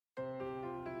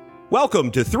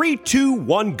Welcome to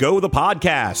 3-2-1 Go, the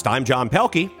podcast. I'm John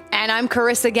Pelkey. And I'm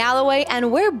Carissa Galloway,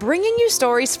 and we're bringing you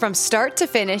stories from start to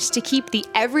finish to keep the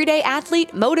everyday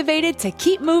athlete motivated to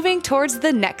keep moving towards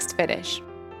the next finish.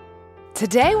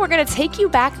 Today, we're going to take you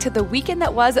back to the weekend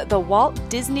that was the Walt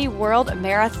Disney World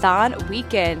Marathon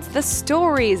weekend. The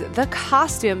stories, the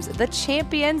costumes, the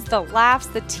champions, the laughs,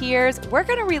 the tears. We're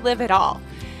going to relive it all.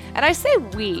 And I say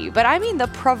we, but I mean the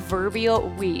proverbial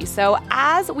we. So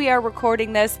as we are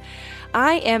recording this,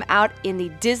 I am out in the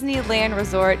Disneyland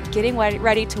Resort getting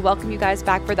ready to welcome you guys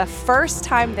back for the first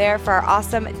time there for our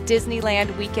awesome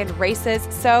Disneyland weekend races.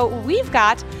 So we've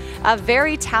got a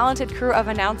very talented crew of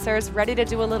announcers ready to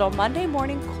do a little Monday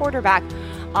morning quarterback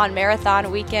on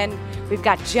Marathon weekend. We've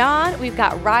got John, we've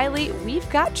got Riley, we've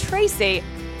got Tracy.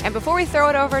 And before we throw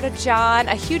it over to John,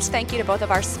 a huge thank you to both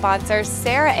of our sponsors.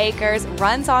 Sarah Akers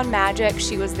runs on Magic.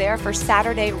 She was there for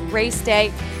Saturday race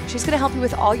day. She's going to help you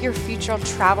with all your future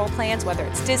travel plans, whether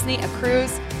it's Disney, a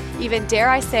cruise, even, dare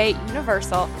I say,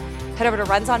 Universal. Head over to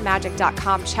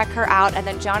runsonmagic.com, check her out. And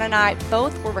then John and I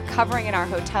both were recovering in our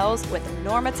hotels with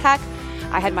Normatec.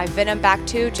 I had my Venom back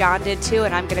too. John did too.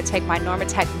 And I'm going to take my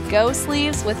Normatec Go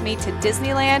sleeves with me to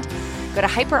Disneyland. Go to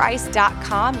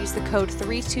hyperice.com, use the code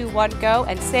 321GO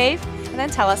and save, and then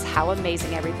tell us how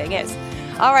amazing everything is.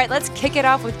 All right, let's kick it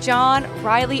off with John,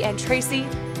 Riley, and Tracy.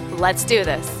 Let's do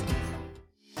this.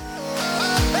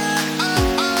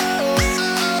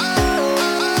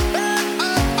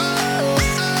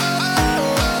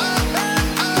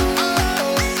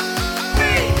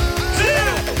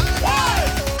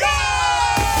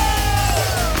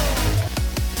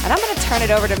 And I'm going to turn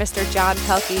it over to Mr. John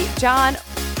Pelkey. John,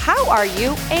 how are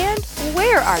you and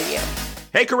where are you?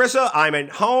 Hey, Carissa, I'm at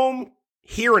home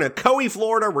here in Ocoee,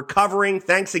 Florida, recovering.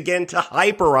 Thanks again to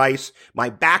Hyperice.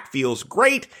 My back feels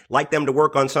great. Like them to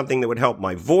work on something that would help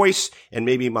my voice and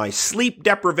maybe my sleep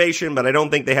deprivation, but I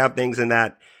don't think they have things in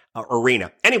that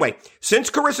arena. Anyway, since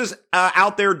Carissa's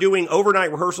out there doing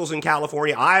overnight rehearsals in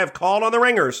California, I have called on the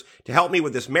ringers to help me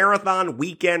with this marathon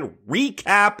weekend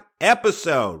recap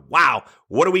episode. Wow,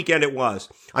 what a weekend it was.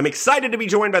 I'm excited to be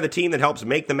joined by the team that helps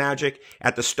make the magic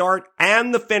at the start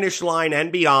and the finish line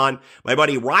and beyond. My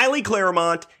buddy Riley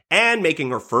Claremont, and making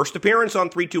her first appearance on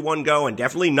 3-2-1 Go, and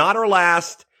definitely not her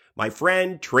last, my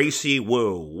friend Tracy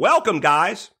Wu. Welcome,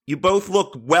 guys. You both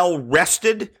look well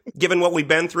rested, given what we've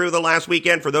been through the last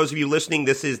weekend. For those of you listening,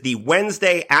 this is the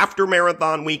Wednesday after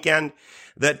marathon weekend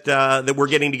that we're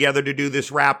getting together to do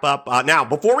this wrap up. Now,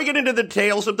 before we get into the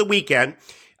details of the weekend,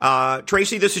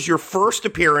 Tracy, this is your first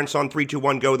appearance on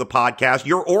 3-2-1 Go, the podcast.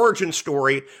 Your origin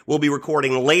story we'll be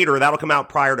recording later. That'll come out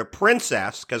prior to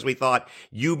Princess, because we thought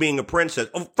you being a princess.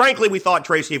 Frankly, we thought,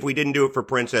 Tracy, if we didn't do it for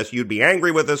Princess, you'd be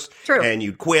angry with us. True. And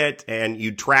you'd quit and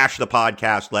you'd trash the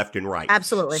podcast left and right.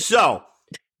 Absolutely. So,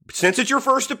 since it's your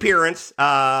first appearance,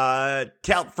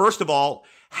 first of all,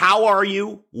 how are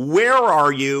you? Where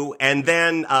are you? And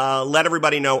then let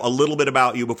everybody know a little bit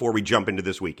about you before we jump into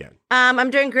this weekend. I'm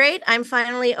doing great. I'm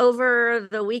finally over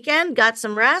the weekend, got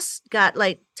some rest, got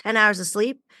like 10 hours of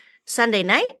sleep Sunday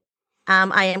night.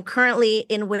 I am currently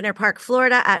in Winter Park,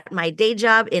 Florida at my day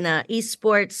job in a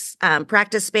esports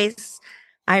practice space.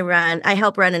 I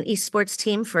help run an esports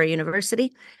team for a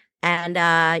university. And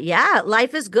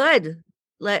life is good.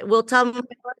 We'll tell my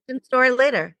origin story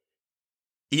later.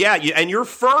 Yeah, and your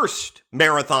first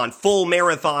full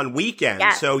marathon weekend.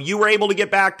 Yeah. So you were able to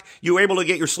get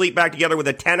your sleep back together with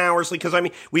a 10-hour sleep. Because, I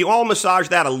mean, we all massage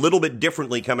that a little bit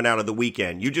differently coming out of the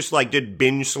weekend. You just did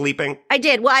binge sleeping? I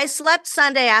did. Well, I slept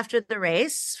Sunday after the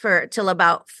race till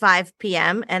about 5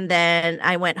 p.m. And then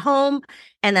I went home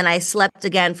and then I slept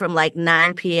again from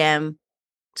 9 p.m.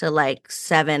 to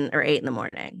 7 or 8 in the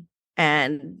morning.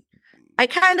 And I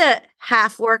kind of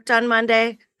half worked on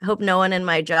Monday. I hope no one in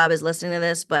my job is listening to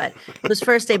this, but it was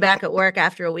first day back at work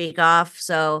after a week off.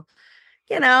 So,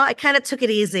 I kind of took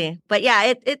it easy. But yeah,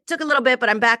 it took a little bit, but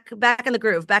I'm back in the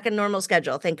groove, back in normal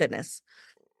schedule. Thank goodness.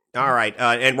 All right.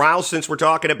 And Riles, since we're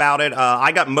talking about it,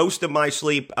 I got most of my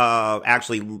sleep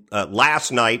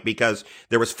last night because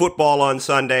there was football on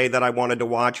Sunday that I wanted to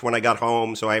watch when I got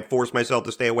home. So I forced myself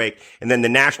to stay awake. And then the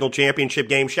national championship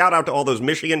game. Shout out to all those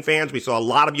Michigan fans. We saw a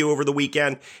lot of you over the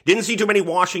weekend. Didn't see too many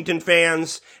Washington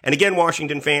fans. And again,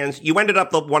 Washington fans, you ended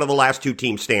up one of the last two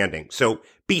teams standing. So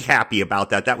be happy about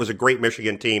that. That was a great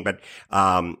Michigan team, but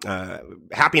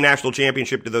happy national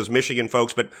championship to those Michigan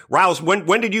folks. But Riles,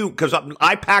 when did you, because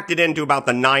I packed it into about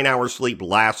the 9 hours sleep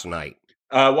last night.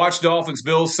 Watched Dolphins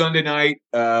Bills Sunday night,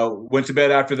 went to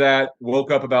bed after that,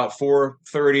 woke up about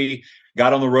 4:30,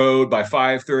 got on the road by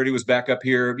 5:30, was back up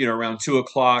here, around 2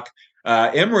 o'clock.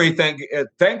 Emory,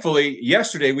 thankfully,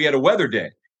 yesterday we had a weather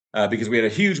day. because we had a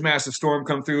huge, massive storm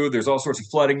come through. There's all sorts of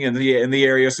flooding in the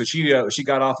area. So she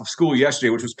got off of school yesterday,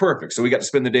 which was perfect. So we got to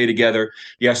spend the day together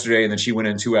yesterday, and then she went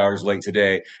in 2 hours late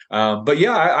today. But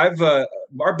yeah, I've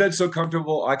our bed's so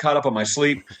comfortable. I caught up on my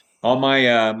sleep. All my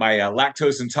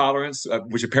lactose intolerance,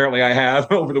 which apparently I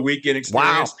have over the weekend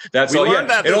experience. Wow. That's We all.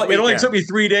 learned that it this only weekend. took me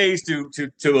 3 days to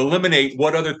eliminate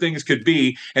what other things could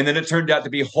be, and then it turned out to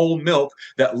be whole milk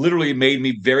that literally made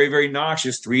me very, very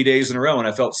nauseous 3 days in a row, and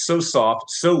I felt so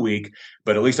soft, so weak.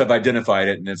 But at least I've identified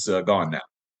it, and it's gone now.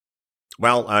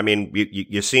 Well, I mean,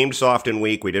 you seemed soft and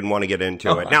weak. We didn't want to get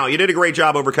into it. Now, you did a great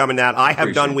job overcoming that. I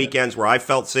have done weekends where I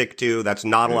felt sick, too. That's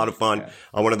not a lot of fun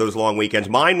on one of those long weekends.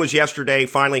 Mine was yesterday.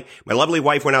 Finally, my lovely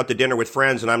wife went out to dinner with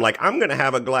friends, and I'm like, I'm going to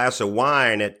have a glass of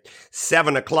wine at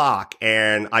 7 o'clock.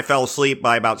 And I fell asleep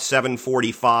by about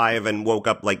 7:45 and woke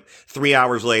up like 3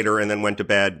 hours later and then went to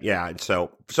bed. Yeah, so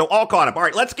all caught up. All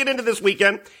right, let's get into this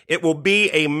weekend. It will be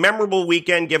a memorable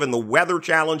weekend given the weather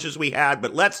challenges we had,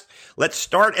 but let's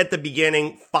start at the beginning.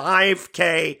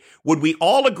 5K. Would we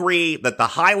all agree that the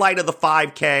highlight of the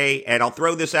 5K, and I'll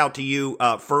throw this out to you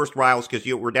first, Riles, because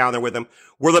you were down there with them,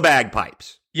 were the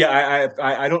bagpipes? Yeah,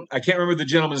 I can't remember the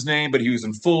gentleman's name, but he was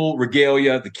in full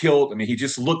regalia, the kilt. I mean, he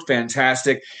just looked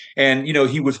fantastic, and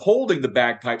he was holding the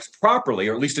bagpipes properly,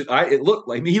 or at least it looked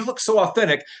like. I mean, he looked so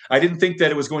authentic. I didn't think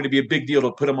that it was going to be a big deal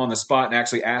to put him on the spot and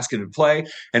actually ask him to play,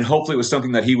 and hopefully it was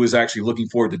something that he was actually looking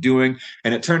forward to doing.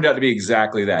 And it turned out to be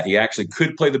exactly that. He actually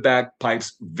could play the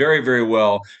bagpipes very, very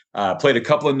well. Played a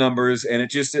couple of numbers, and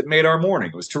it made our morning.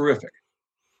 It was terrific.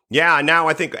 Yeah, now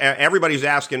I think everybody's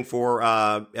asking for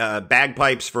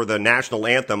bagpipes for the national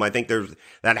anthem. I think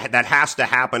that has to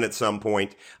happen at some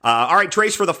point. All right,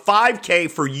 Trace, for the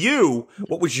 5K, for you,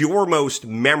 what was your most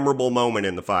memorable moment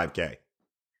in the 5K?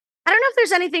 I don't know if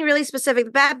there's anything really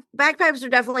specific. Bagpipes are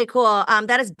definitely cool.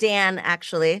 That is Dan,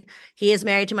 actually. He is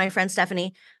married to my friend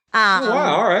Stephanie.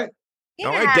 Wow, all right. Yeah.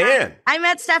 All right, Dan. I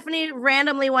met Stephanie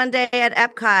randomly one day at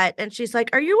Epcot, and she's like,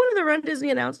 "Are you one of the Run Disney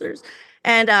announcers?"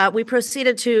 And we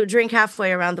proceeded to drink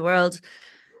halfway around the world,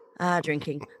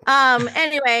 drinking.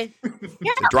 Anyway, yeah.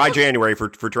 It's a dry January for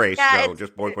Trace, Yeah, so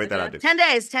just point that out. 10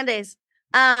 days.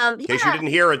 In case you didn't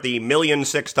hear it the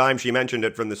 1,006th time she mentioned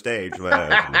it from the stage. To be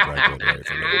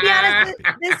honest,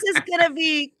 this is going to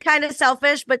be kind of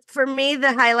selfish, but for me,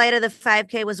 the highlight of the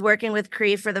 5K was working with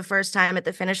Cree for the first time at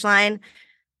the finish line.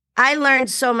 I learned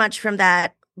so much from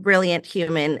that brilliant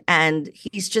human, and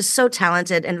he's just so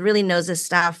talented and really knows his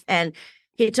stuff. And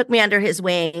he took me under his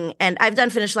wing, and I've done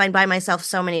finish line by myself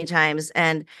so many times,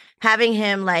 and having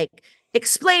him like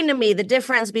explain to me the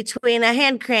difference between a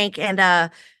hand crank and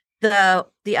the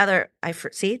other,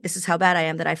 see, this is how bad I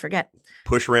am that I forget.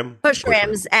 Push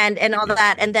rims and all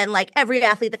that. And then like every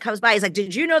athlete that comes by is like,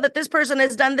 did you know that this person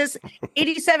has done this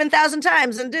 87,000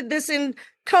 times and did this in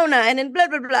Kona and in blah,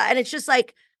 blah, blah. And it's just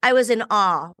like, I was in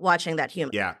awe watching that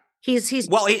human. Yeah. He's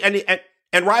well,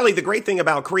 and Riley, the great thing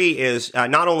about Cree is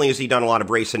not only has he done a lot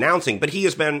of race announcing, but he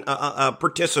has been a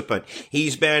participant.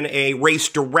 He's been a race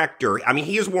director. I mean,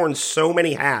 he has worn so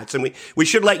many hats, and we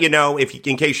should let you know,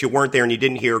 in case you weren't there and you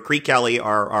didn't hear, Cree Kelly,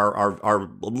 our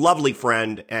lovely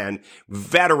friend and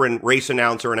veteran race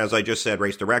announcer, and as I just said,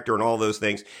 race director and all those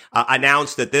things,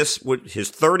 announced that this was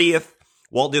his 30th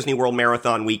Walt Disney World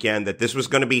Marathon weekend, that this was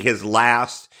going to be his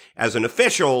last as an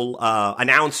official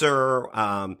announcer.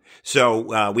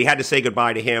 So we had to say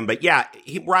goodbye to him. But yeah,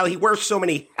 Riley, he wears so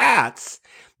many hats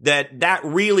that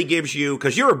really gives you,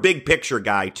 because you're a big picture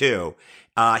guy too.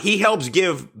 He helps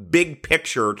give big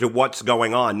picture to what's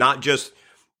going on, not just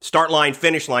start line,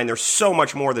 finish line. There's so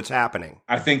much more that's happening.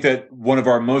 I think that one of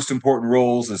our most important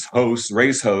roles as hosts,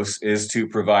 race hosts, is to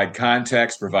provide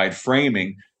context, provide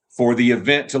framing for the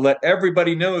event, to let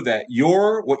everybody know that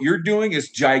what you're doing is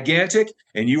gigantic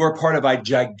and you are part of a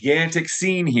gigantic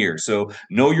scene here. So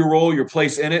know your role, your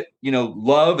place in it,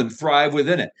 love and thrive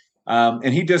within it.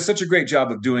 And he does such a great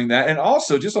job of doing that. And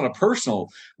also, just on a personal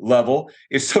level,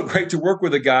 it's so great to work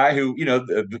with a guy who,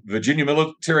 the Virginia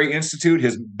Military Institute,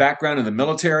 his background in the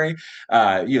military,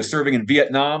 serving in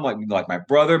Vietnam, like my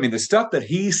brother. I mean, the stuff that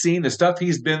he's seen, the stuff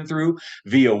he's been through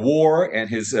via war and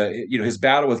his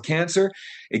battle with cancer.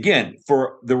 Again,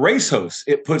 for the race hosts,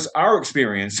 it puts our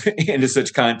experience into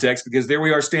such context, because there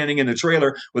we are standing in the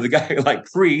trailer with a guy like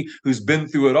Cree who's been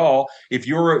through it all. If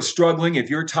you're struggling, if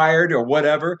you're tired or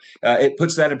whatever, it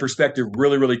puts that in perspective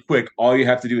really, really quick. All you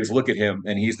have to do is look at him,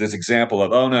 and he's this example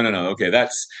of, oh, no. Okay,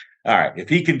 that's all right. If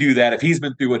he can do that, if he's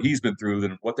been through what he's been through,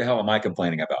 then what the hell am I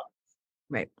complaining about?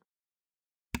 right.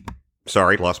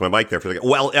 Sorry, lost my mic there for a second.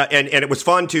 Well, and it was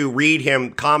fun to read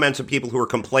him comments of people who were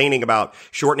complaining about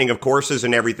shortening of courses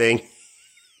and everything.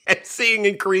 and seeing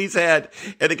in Cree's head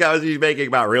and the comments he's making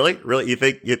about really, you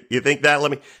think that?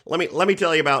 Let me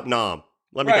tell you about Nom.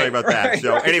 Let me tell you about that.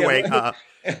 So anyway, let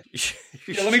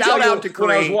me tell you out to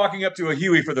when I was Cree. walking up to a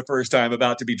Huey for the first time,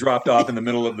 about to be dropped off in the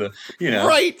middle of the,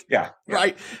 Right. Yeah.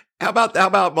 Right. How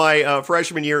about my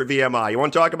freshman year at VMI? You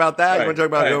want to talk about that? Right, You want to talk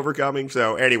about right. overcoming?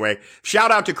 So anyway,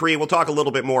 shout out to Cree. We'll talk a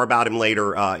little bit more about him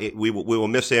later. We will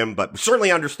miss him, but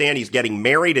certainly understand he's getting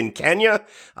married in Kenya.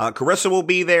 Carissa will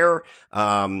be there. We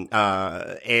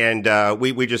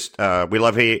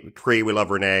love Cree. We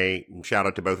love Renee. Shout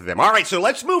out to both of them. All right. So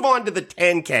let's move on to the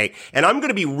 10K. And I'm going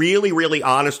to be really, really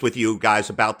honest with you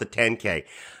guys about the 10K.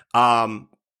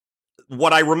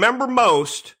 What I remember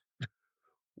most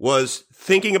was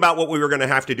thinking about what we were going to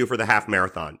have to do for the half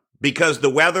marathon, because the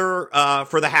weather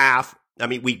for the half, I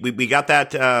mean, we got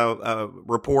that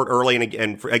report early,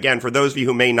 and again, for those of you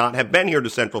who may not have been here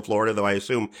to Central Florida, though I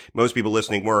assume most people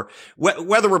listening were,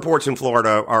 weather reports in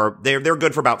Florida they're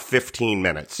good for about 15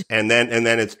 minutes, and then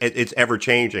it's ever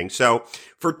changing. So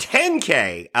for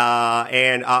 10K,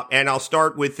 and I'll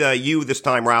start with you this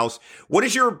time, Rouse. What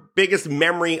is your biggest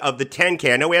memory of the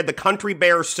 10K? I know we had the Country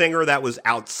Bear singer that was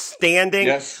outstanding.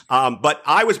 Yes. But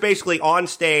I was basically on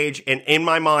stage and in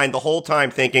my mind the whole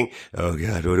time thinking, oh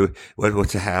God,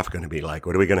 what's the half going to be like?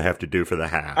 What are we going to have to do for the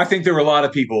half? I think there were a lot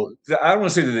of people. I don't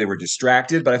want to say that they were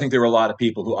distracted, but I think there were a lot of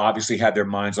people who obviously had their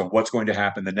minds on what's going to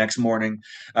happen the next morning.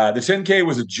 The 10K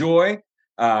was a joy.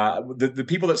 The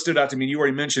people that stood out to me, you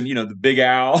already mentioned, the Big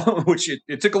Owl, which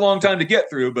it took a long time to get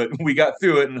through, but we got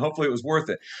through it, and hopefully it was worth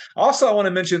it. Also, I want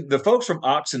to mention the folks from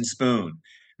Ox and Spoon.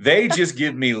 They just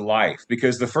give me life,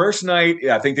 because the first night,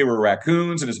 I think they were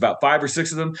raccoons, and there's about 5 or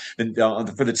 6 of them. And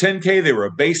for the 10K, they were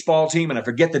a baseball team, and I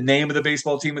forget the name of the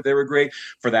baseball team, but they were great.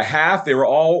 For the half, they were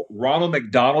all Ronald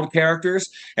McDonald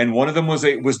characters, and one of them was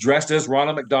dressed as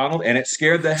Ronald McDonald, and it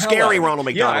scared the hell out of me. Ronald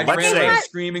McDonald. Yeah, Let's say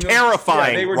screaming.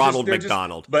 Terrifying Yeah, Ronald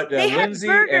McDonald. But They had Lindsay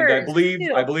and burgers,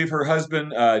 I believe her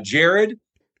husband Jared.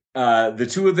 The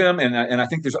two of them, and I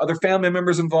think there's other family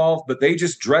members involved, but they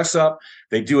just dress up.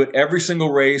 They do it every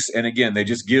single race, and again, they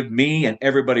just give me and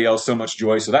everybody else so much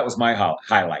joy. So that was my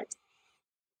highlight.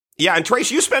 Yeah, and Trace,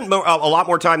 you spent a lot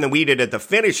more time than we did at the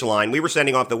finish line. We were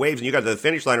sending off the waves, and you got to the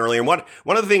finish line earlier. And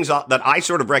one of the things that I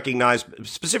sort of recognized,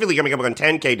 specifically coming up on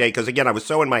 10K day, because again, I was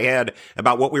so in my head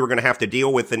about what we were going to have to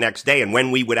deal with the next day, and when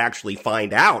we would actually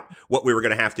find out what we were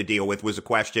going to have to deal with was a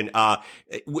question.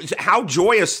 How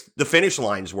joyous the finish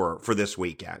lines were for this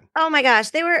weekend. Oh my gosh,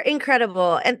 they were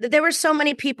incredible. And there were so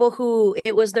many people who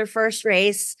it was their first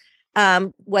race,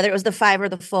 whether it was the 5 or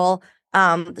the full,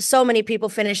 so many people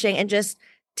finishing and just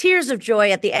tears of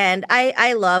joy at the end.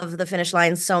 I love the finish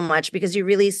line so much, because you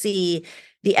really see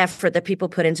the effort that people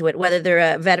put into it, whether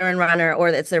they're a veteran runner or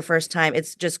it's their first time.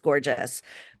 It's just gorgeous.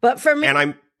 But for me,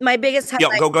 my biggest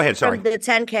highlight go ahead. Sorry. from the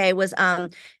 10K was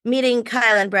meeting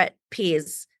Kyle and Brett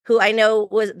Pease, who I know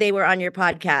they were on your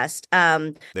podcast.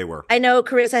 They were. I know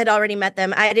Carissa had already met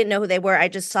them. I didn't know who they were. I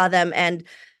just saw them, and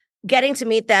getting to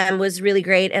meet them was really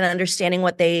great, and understanding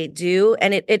what they do.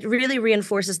 And it really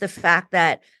reinforces the fact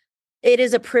that it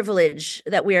is a privilege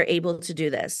that we are able to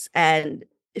do this. And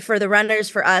for the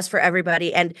runners, for us, for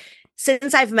everybody. And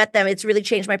since I've met them, it's really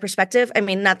changed my perspective. I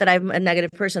mean, not that I'm a negative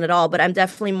person at all, but I'm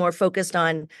definitely more focused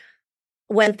on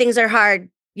when things are hard,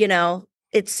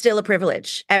 it's still a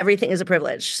privilege. Everything is a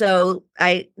privilege. So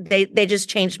they just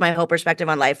changed my whole perspective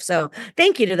on life. So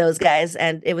thank you to those guys.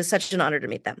 And it was such an honor to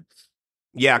meet them.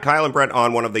 Yeah, Kyle and Brett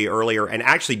on one of the earlier, and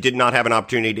actually did not have an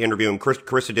opportunity to interview him.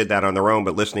 Carissa did that on their own,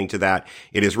 but listening to that,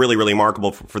 it is really, really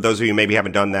remarkable. For those of you who maybe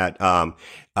haven't done that,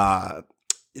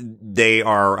 they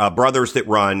are brothers that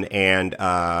run, and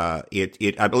I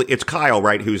believe it's Kyle,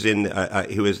 right? Who is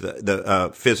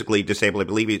the physically disabled? I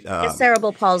believe he's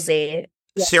cerebral palsy.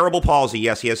 Yeah. Cerebral palsy.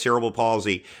 Yes, he has cerebral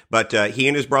palsy. But he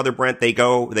and his brother Brent, they've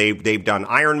done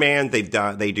Ironman.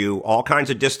 They do all kinds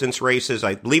of distance races.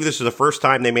 I believe this is the first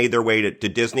time they made their way to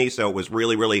Disney, so it was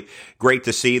really, really great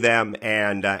to see them.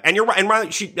 And you're right.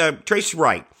 And Tracy's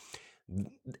right.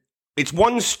 It's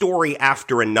one story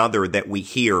after another that we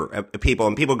hear people,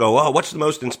 and people go, "Oh, what's the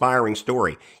most inspiring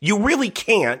story?" You really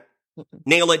can't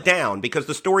nail it down, because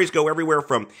the stories go everywhere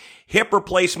from hip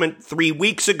replacement 3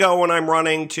 weeks ago when I'm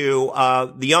running to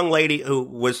the young lady who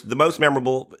was the most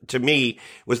memorable to me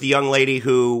was the young lady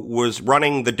who was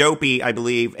running the dopey, I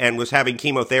believe, and was having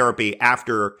chemotherapy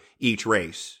after each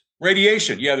race.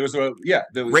 Radiation. Yeah, there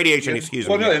was radiation. Excuse me.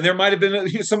 Well, no, and there might have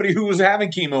been somebody who was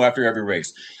having chemo after every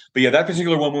race. But yeah, that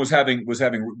particular woman was having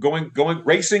going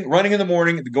racing, running in the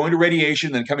morning, going to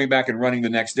radiation, then coming back and running the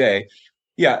next day.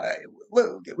 Yeah.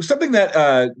 something that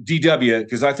DW,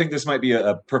 because I think this might be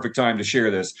a perfect time to share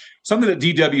this. Something that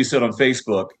DW said on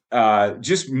Facebook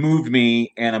just moved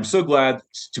me, and I'm so glad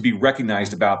to be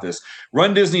recognized about this.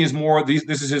 Run Disney is more.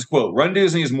 This is his quote. Run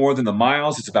Disney is more than the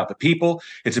miles. It's about the people.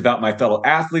 It's about my fellow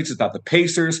athletes. It's about the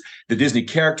pacers, the Disney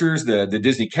characters, the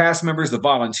Disney cast members, the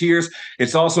volunteers.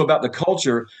 It's also about the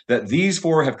culture that these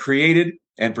four have created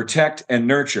and protect and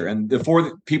nurture. And the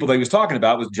four people that he was talking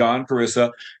about was John,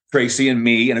 Carissa, Tracy, and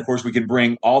me. And of course, we can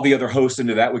bring all the other hosts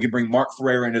into that. We can bring Mark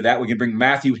Ferreira into that. We can bring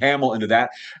Matthew Hamill into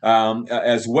that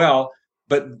as well.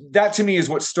 But that to me is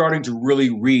what's starting to really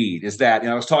read is that,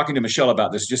 I was talking to Michelle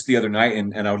about this just the other night,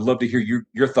 and I would love to hear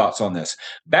your thoughts on this.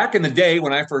 Back in the day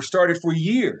when I first started, for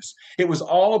years, it was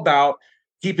all about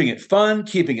keeping it fun,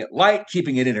 keeping it light,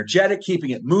 keeping it energetic, keeping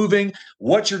it moving.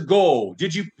 What's your goal?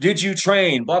 Did you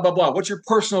train? Blah, blah, blah. What's your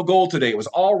personal goal today? It was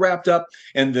all wrapped up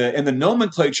in the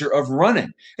nomenclature of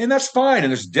running. And that's fine.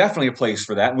 And there's definitely a place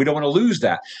for that. And we don't want to lose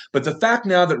that. But the fact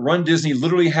now that Run Disney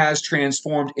literally has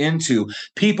transformed into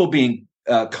people being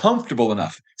comfortable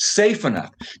enough, safe enough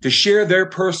to share their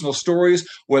personal stories,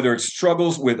 whether it's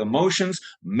struggles with emotions,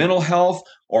 mental health,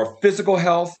 or physical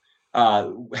health,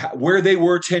 where they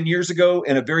were 10 years ago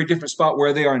in a very different spot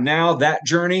where they are now, that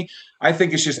journey, I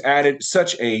think it's just added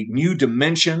such a new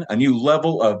dimension, a new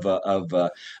level of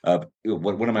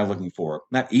what am I looking for?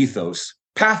 Not ethos,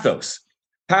 pathos,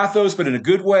 but in a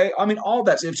good way. I mean, all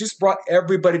that. It's just brought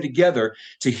everybody together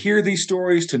to hear these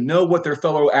stories, to know what their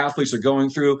fellow athletes are going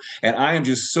through. And I am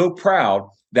just so proud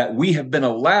that we have been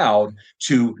allowed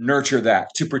to nurture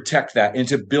that, to protect that, and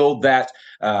to build that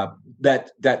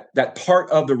part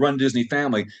of the Run Disney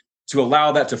family, to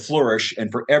allow that to flourish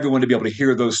and for everyone to be able to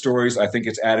hear those stories. I think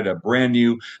it's added a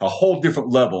whole different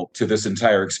level to this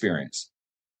entire experience.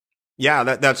 Yeah,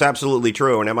 that's absolutely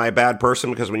true. And am I a bad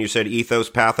person? Because when you said ethos,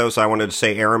 pathos, I wanted to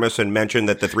say Aramis and mention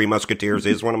that The Three Musketeers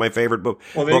is one of my favorite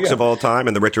books of all time.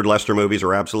 And the Richard Lester movies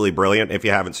are absolutely brilliant. If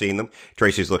you haven't seen them,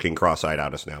 Tracy's looking cross-eyed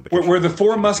at us now. We're the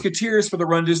Four Musketeers for the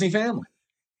Run Disney family.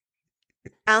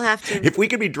 I'll have to. If we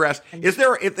could be dressed, if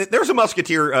there's a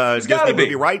Musketeer Disney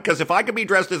movie, right? Because if I could be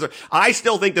dressed I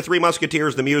still think The Three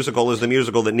Musketeers, the musical, is the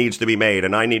musical that needs to be made,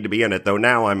 and I need to be in it. Though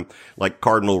now I'm like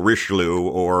Cardinal Richelieu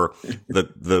or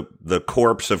the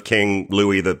corpse of King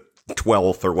Louis the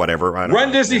XII or whatever. I don't Run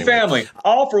know. Disney Anyway. family,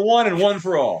 all for one and one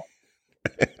for all.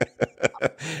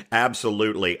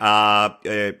 Absolutely.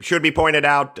 Should be pointed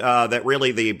out that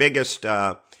really the biggest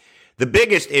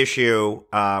issue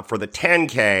for the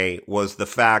 10K was the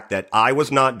fact that I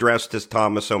was not dressed as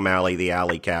Thomas O'Malley, the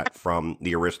alley cat from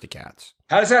the Aristocats.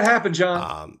 How does that happen,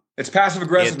 John? It's passive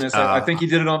aggressiveness. I think he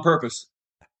did it on purpose.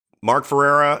 Mark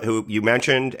Ferreira, who you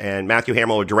mentioned, and Matthew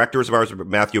Hamill are directors of ours.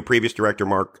 Matthew, previous director,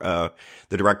 Mark, the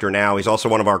director now. He's also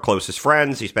one of our closest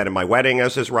friends. He's been in my wedding,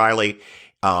 as is Riley.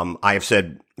 I have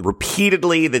said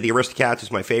repeatedly that the Aristocats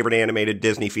is my favorite animated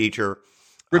Disney feature.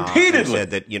 Repeatedly. I've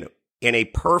said that, in a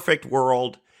perfect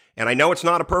world, and I know it's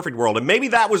not a perfect world, and maybe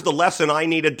that was the lesson I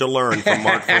needed to learn from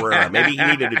Mark Ferreira. Maybe he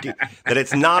needed to that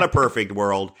it's not a perfect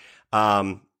world.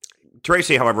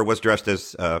 Tracy, however, was dressed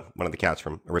as one of the cats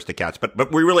from Aristocats,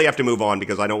 but we really have to move on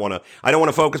because I don't want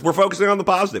to focus. We're focusing on the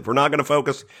positive. We're not going to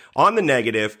focus on the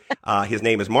negative. His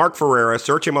name is Mark Ferreira.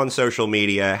 Search him on social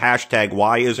media. #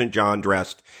 Why isn't John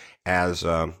dressed as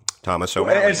Thomas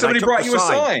O'Malley? And somebody brought you a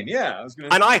sign. Yeah,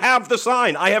 and I have the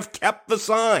sign. I have kept the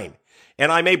sign.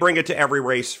 And I may bring it to every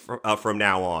race from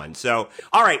now on. So,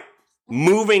 all right,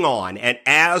 moving on. And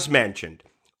as mentioned,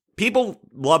 people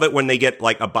love it when they get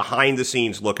like a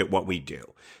behind-the-scenes look at what we do.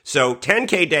 So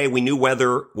 10K day, we knew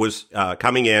weather was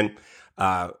coming in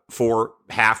for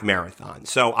half marathon.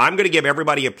 So I'm going to give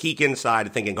everybody a peek inside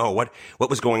and thinking, oh, what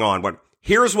was going on?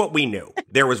 Here's what we knew.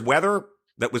 There was weather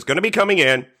that was going to be coming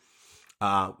in.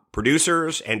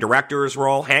 Producers and directors were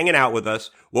all hanging out with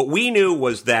us. What we knew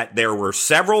was that there were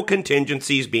several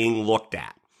contingencies being looked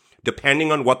at,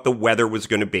 depending on what the weather was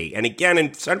going to be. And again,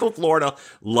 in Central Florida,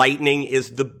 lightning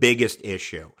is the biggest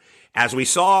issue. As we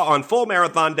saw on Full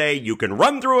Marathon Day, you can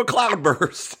run through a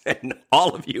cloudburst, and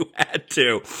all of you had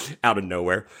to, out of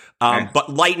nowhere. But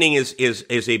lightning is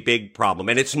a big problem.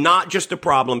 And it's not just a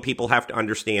problem people have to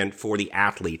understand for the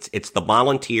athletes. It's the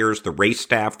volunteers, the race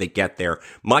staff that get there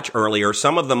much earlier,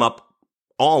 some of them up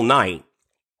all night,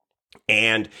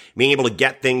 and being able to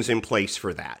get things in place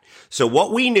for that. So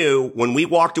what we knew when we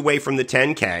walked away from the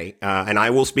 10K, and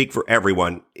I will speak for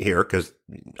everyone here because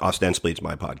ostensibly it's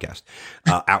my podcast,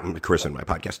 out in Chris and my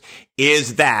podcast,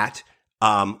 is that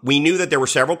we knew that there were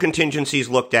several contingencies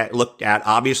looked at.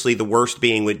 Obviously, the worst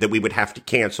being that we would have to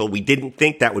cancel. We didn't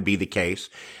think that would be the case.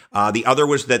 The other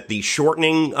was that the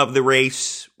shortening of the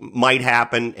race might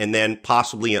happen, and then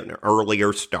possibly an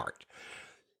earlier start.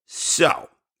 So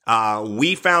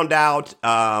we found out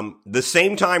the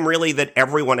same time, really, that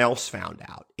everyone else found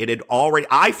out.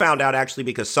 I found out actually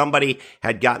because somebody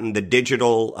had gotten the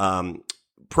digital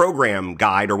program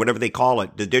guide or whatever they call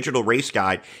it, the digital race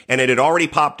guide, and it had already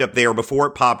popped up there before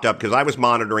it popped up because I was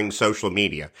monitoring social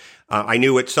media. I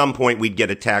knew at some point we'd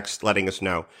get a text letting us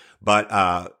know, but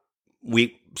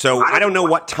so I don't know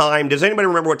what time. Does anybody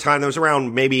remember what time? That was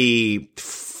around maybe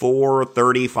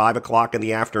 4:30, 5 o'clock in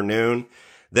the afternoon.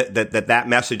 That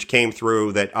message came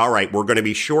through that, all right, we're going to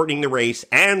be shortening the race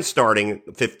and starting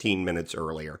 15 minutes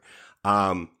earlier.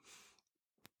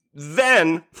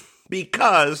 Then,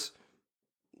 because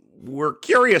we're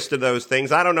curious to those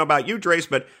things, I don't know about you, Trace,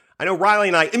 but I know Riley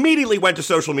and I immediately went to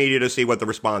social media to see what the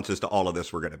responses to all of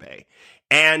this were going to be.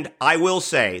 And I will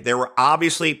say, there were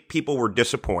obviously people were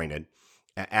disappointed.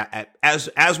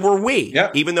 As were we,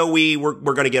 yeah. Even though we're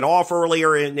going to get off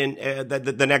earlier and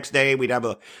the next day we'd have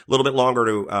a little bit longer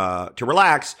to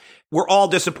relax. We're all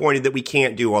disappointed that we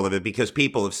can't do all of it because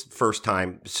people have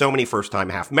so many first time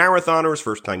half marathoners,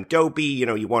 first time dopey.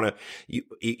 You want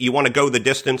to go the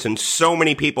distance, and so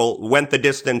many people went the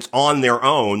distance on their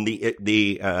own,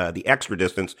 the extra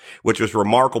distance, which was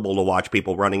remarkable to watch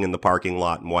people running in the parking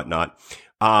lot and whatnot.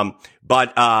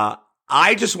 But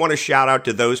I just want to shout out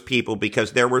to those people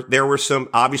because there was some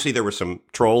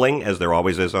trolling, as there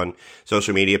always is on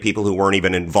social media, people who weren't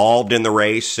even involved in the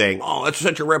race saying, "Oh, that's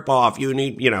such a ripoff. You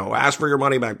need, ask for your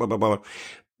money back," blah, blah, blah.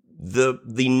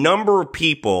 The number of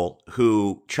people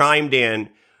who chimed in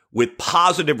with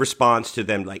positive response to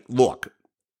them, like, look,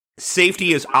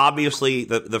 safety is obviously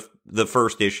the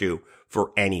first issue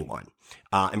for anyone.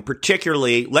 And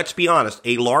particularly, let's be honest,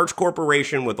 a large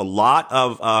corporation with a lot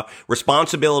of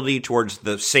responsibility towards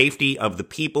the safety of the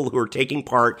people who are taking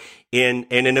part in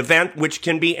an event which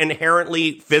can be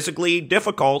inherently physically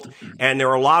difficult, and there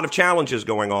are a lot of challenges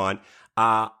going on.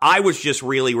 I was just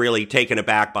really, really taken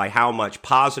aback by how much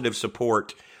positive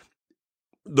support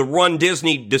the Run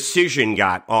Disney decision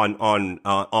got online.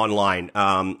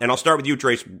 And I'll start with you,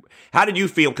 Trace. How did you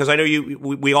feel? Because I know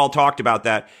we all talked about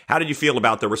that. How did you feel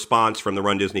about the response from the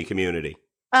Run Disney community?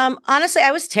 Honestly,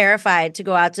 I was terrified to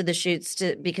go out to the shoots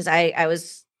because I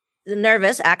was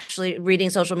nervous actually reading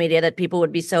social media that people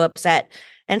would be so upset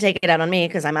and take it out on me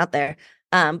because I'm out there.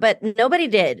 But nobody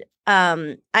did.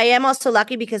 I am also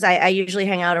lucky because I usually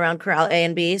hang out around Corral A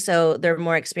and B, so they're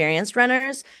more experienced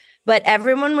runners. But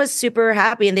everyone was super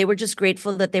happy, and they were just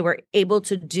grateful that they were able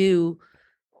to do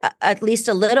at least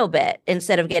a little bit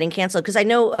instead of getting canceled. Because I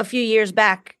know a few years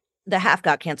back, the half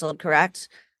got canceled, correct?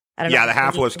 I don't know. Yeah, the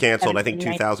half was canceled. I think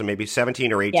 2000, maybe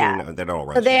 17 or 18. Yeah. That all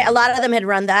runs. So a lot of them had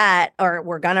run that or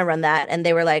were going to run that. And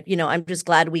they were like, I'm just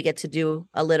glad we get to do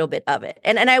a little bit of it.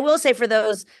 And I will say for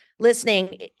those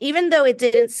listening, even though it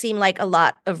didn't seem like a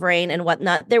lot of rain and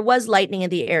whatnot, there was lightning in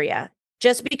the area.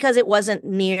 Just because it wasn't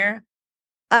near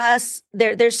us,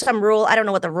 there's some rule. I don't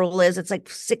know what the rule is. It's like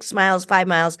 6 miles, 5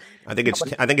 miles. I think it's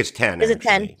 10. Is it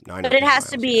 10? But it has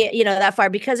to be, that far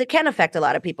because it can affect a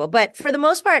lot of people. But for the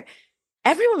most part,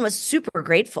 everyone was super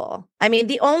grateful. I mean,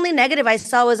 the only negative I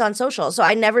saw was on social, so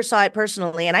I never saw it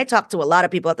personally. And I talked to a lot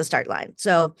of people at the start line,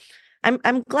 so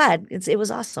I'm glad. It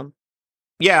was awesome.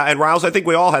 Yeah, and Riles, I think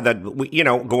we all had that,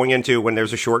 going into when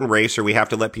there's a shortened race or we have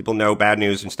to let people know bad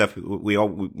news and stuff, we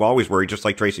always worry, just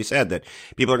like Tracy said, that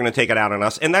people are going to take it out on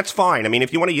us. And that's fine. I mean,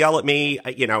 if you want to yell at me,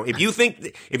 if you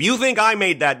think I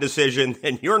made that decision,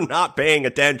 then you're not paying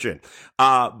attention.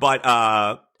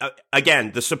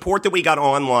 Again, the support that we got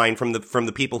online from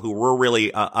the people who were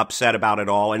really upset about it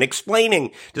all, and explaining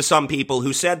to some people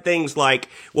who said things like,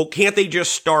 "Well, can't they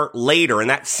just start later?" And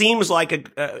that seems like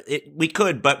we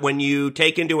could, but when you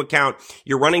take into account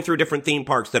you're running through different theme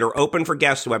parks that are open for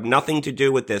guests who have nothing to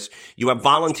do with this, you have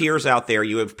volunteers out there,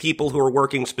 you have people who are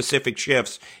working specific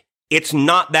shifts. It's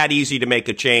not that easy to make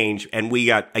a change, and we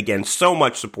got again so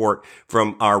much support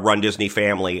from our Run Disney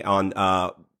family on.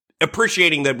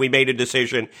 Appreciating that we made a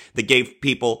decision that gave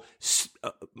people,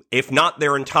 if not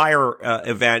their entire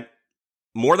event,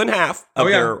 more than half of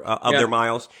their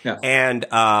miles,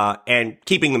 and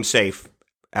keeping them safe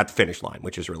at the finish line,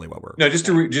 which is really what we're. No, just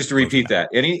to repeat that.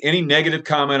 Any negative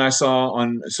comment I saw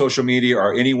on social media,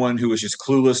 or anyone who was just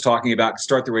clueless talking about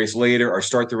start the race later or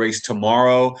start the race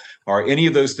tomorrow, or any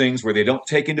of those things where they don't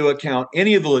take into account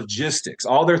any of the logistics.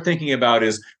 All they're thinking about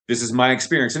is, this is my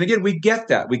experience. And again, we get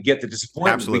that. We get the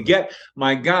disappointment. Absolutely. We get,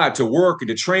 my God, to work and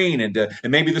to train and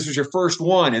maybe this was your first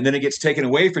one, and then it gets taken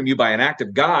away from you by an act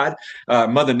of God,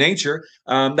 Mother Nature.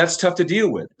 That's tough to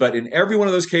deal with. But in every one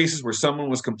of those cases where someone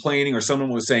was complaining or someone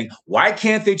was saying, why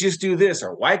can't they just do this?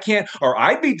 Or why can't, or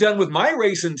I'd be done with my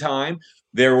race in time.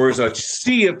 there was a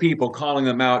sea of people calling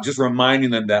them out, just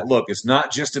reminding them that, look, it's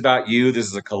not just about you. This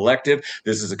is a collective.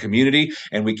 This is a community.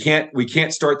 And we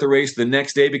can't start the race the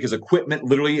next day because equipment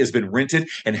literally has been rented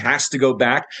and has to go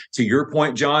back. To your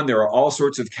point, John, there are all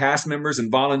sorts of cast members and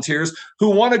volunteers who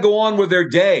want to go on with their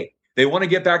day. They want to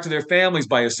get back to their families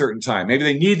by a certain time. Maybe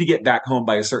they need to get back home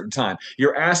by a certain time.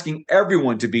 You're asking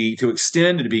everyone to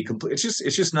extend and to be complete. It's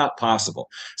just not possible.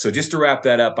 So just to wrap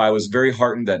that up, I was very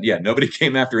heartened that, nobody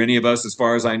came after any of us as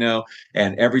far as I know.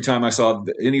 And every time I saw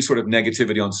any sort of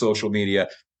negativity on social media,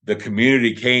 the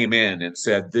community came in and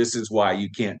said, this is why you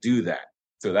can't do that.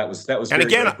 So that was and very,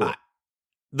 again, very cool.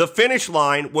 The finish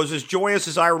line was as joyous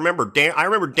as I remember. I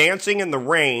remember dancing in the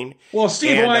rain. Well,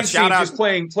 Steve Weinstein just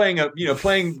playing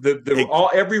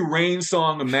every rain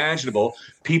song imaginable.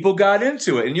 People got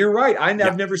into it, and you're right.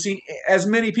 I've never seen as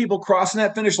many people crossing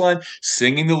that finish line,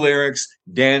 singing the lyrics,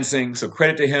 dancing. So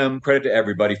credit to him, credit to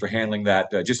everybody for handling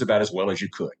that just about as well as you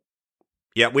could.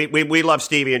 Yeah, we love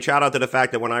Stevie, and shout out to the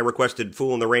fact that when I requested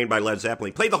 "Fool in the Rain" by Led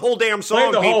Zeppelin, play the whole damn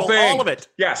song, whole thing, all of it.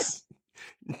 Yes.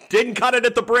 Didn't cut it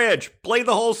at the bridge. Played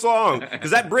the whole song because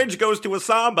that bridge goes to a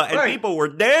samba, and people were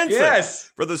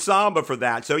dancing for the samba for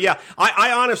that. So yeah,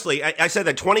 I honestly, I said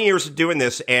that 20 years of doing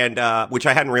this, and which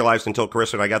I hadn't realized until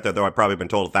Carissa and I got there, though I've probably been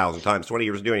told 1,000 times. 20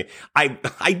 years of doing it,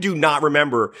 I do not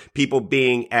remember people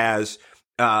being as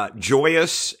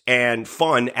joyous and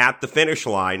fun at the finish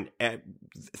line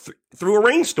through a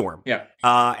rainstorm. Yeah.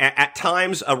 At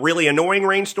times a really annoying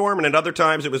rainstorm, and at other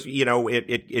times it was,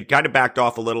 it kind of backed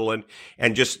off a little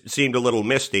and just seemed a little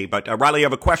misty. But Riley, you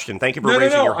have a question. Thank you for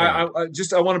raising your hand.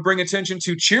 I want to bring attention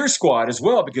to Cheer Squad as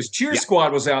well, because Cheer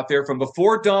Squad was out there from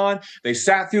before dawn. They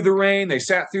sat through the rain. They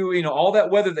sat through, all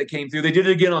that weather that came through. They did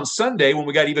it again on Sunday when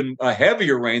we got even a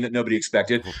heavier rain that nobody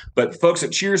expected. But folks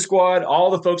at Cheer Squad,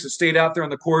 all the folks that stayed out there on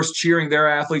the course, cheering their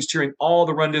athletes, cheering all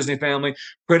the Run Disney family,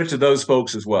 credit to those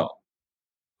folks as well.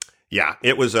 Yeah,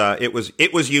 it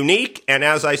was unique, and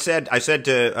as I said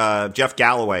to Jeff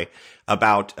Galloway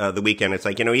about the weekend, it's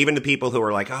like, even the people who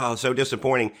are like, oh, so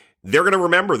disappointing, they're going to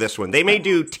remember this one. They may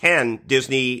do 10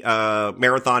 Disney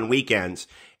marathon weekends,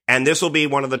 and this will be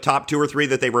one of the top 2 or 3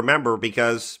 that they remember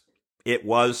because it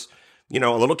was, a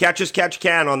little catch as catch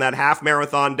can on that half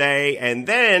marathon day, and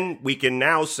then we can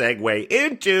now segue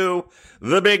into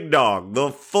the big dog,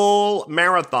 the full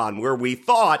marathon, where we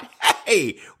thought,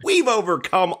 hey, we've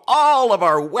overcome all of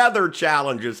our weather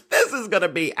challenges. This is going to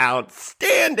be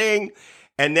outstanding.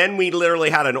 And then we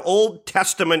literally had an Old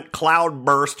Testament cloud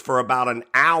burst for about an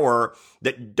hour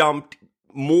that dumped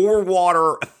more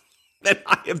water than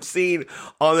I have seen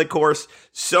on the course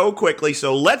so quickly.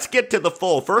 So let's get to the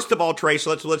full. First of all, Trace,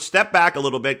 let's step back a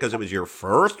little bit because it was your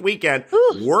first weekend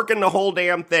working the whole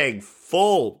damn thing.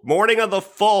 Full. Morning of the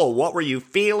full. What were you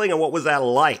feeling and what was that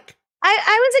like?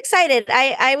 I was excited.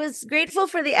 I was grateful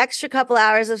for the extra couple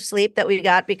hours of sleep that we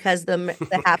got because the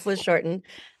half was shortened.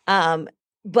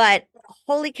 But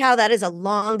holy cow, that is a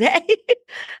long day.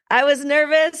 I was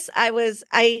nervous.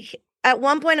 At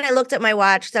one point I looked at my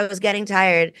watch because I was getting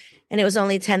tired and it was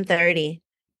only 10:30.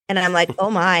 And I'm like,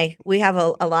 oh my, we have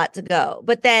a lot to go.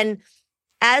 But then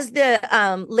as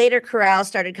the later corral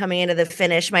started coming into the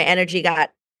finish, my energy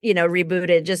got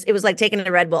rebooted. It was like taking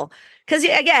a Red Bull. Because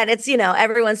again, it's,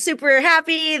 everyone's super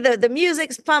happy. The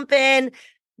music's pumping.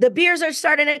 The beers are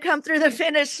starting to come through the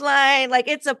finish line. Like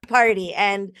it's a party.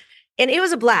 And it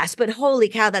was a blast, but holy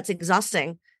cow, that's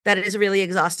exhausting. That is really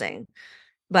exhausting.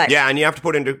 But yeah, and you have to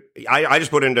put into. I just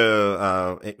put it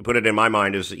in my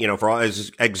mind as for all,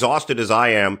 as exhausted as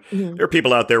I am, there are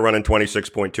people out there running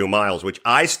 26.2 miles, which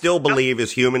I still believe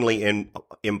is humanly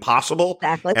impossible,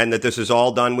 and that this is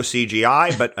all done with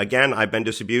CGI. But again, I've been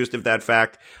disabused of that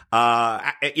fact.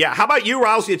 Yeah, how about you,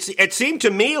 Rouse? It seemed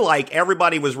to me like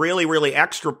everybody was really, really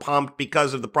extra pumped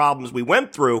because of the problems we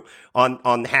went through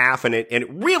on half, and it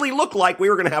really looked like we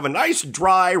were going to have a nice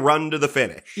dry run to the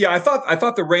finish. Yeah, I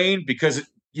thought the rain, because it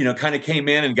kind of came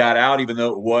in and got out, even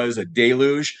though it was a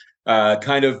deluge,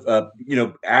 added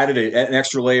an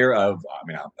extra layer of,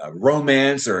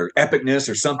 romance or epicness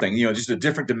or something, just a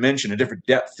different dimension, a different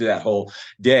depth to that whole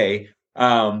day.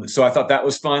 So I thought that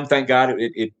was fun. Thank God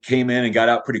it came in and got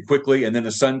out pretty quickly. And then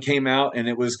the sun came out and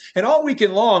all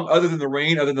weekend long, other than the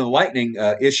rain, other than the lightning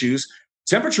issues,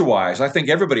 temperature-wise, I think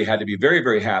everybody had to be very,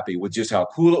 very happy with just how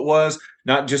cool it was,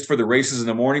 not just for the races in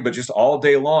the morning, but just all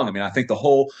day long. I think the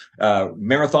whole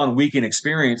marathon weekend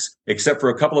experience, except for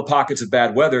a couple of pockets of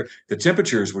bad weather, the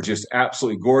temperatures were just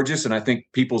absolutely gorgeous, and I think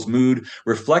people's mood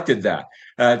reflected that.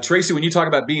 Tracy, when you talk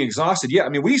about being exhausted,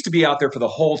 we used to be out there for the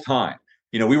whole time.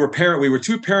 We were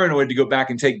too paranoid to go back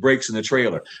and take breaks in the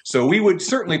trailer. So we would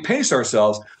certainly pace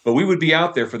ourselves, but we would be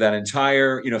out there for that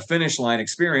entire, finish line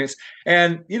experience.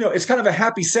 And, it's kind of a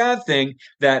happy, sad thing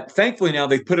that thankfully now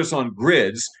they've put us on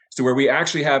grids to where we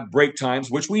actually have break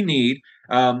times, which we need.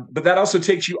 But that also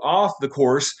takes you off the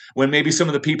course when maybe some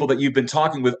of the people that you've been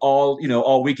talking with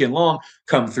all weekend long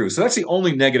come through. So that's the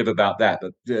only negative about that.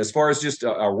 But as far as just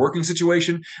our working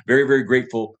situation, very, very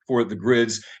grateful for the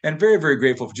grids and very, very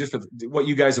grateful for what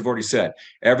you guys have already said.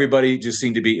 Everybody just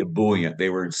seemed to be ebullient. They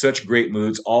were in such great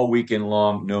moods all weekend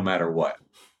long, no matter what.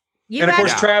 And of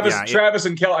course, Travis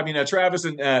and Kel. Travis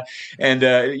and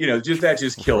that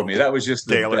just killed me. That was just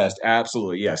the best.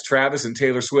 Absolutely, yes. Travis and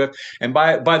Taylor Swift. And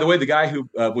by the way, the guy who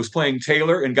was playing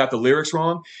Taylor and got the lyrics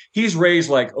wrong, he's raised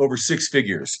like over 6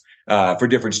 figures for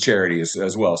different charities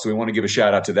as well. So we want to give a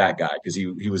shout out to that guy because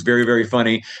he was very, very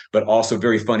funny, but also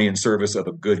very funny in service of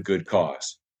a good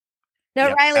cause. No,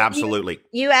 yep, Riley, absolutely.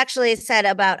 You actually said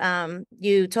about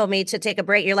you told me to take a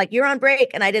break. You're like, you're on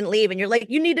break, and I didn't leave. And you're like,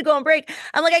 you need to go on break.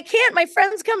 I'm like, I can't. My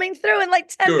friend's coming through in like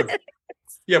 10 minutes.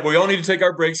 Yeah, but we all need to take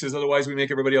our breaks because otherwise we make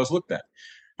everybody else look bad.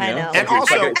 I know. And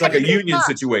also, it's like a union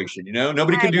situation.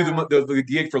 Nobody can do the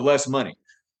gig for less money.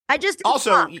 I just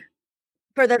also.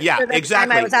 For the exactly. time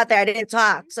I was out there, I didn't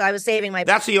talk, so I was saving my.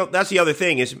 That's the other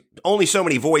thing is only so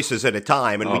many voices at a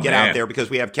time, and we get out there because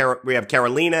we have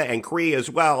Carolina and Cree as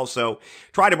well. So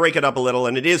try to break it up a little,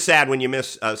 and it is sad when you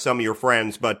miss some of your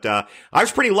friends. But I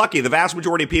was pretty lucky. The vast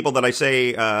majority of people that I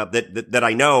say that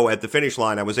I know at the finish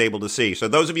line, I was able to see. So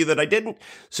those of you that I didn't,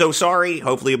 so sorry.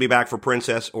 Hopefully you'll be back for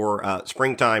Princess or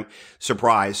Springtime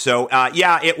Surprise. So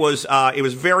it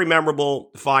was very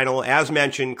memorable final. As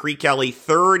mentioned, Cree Kelly,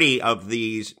 30 of these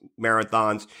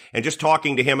marathons, and just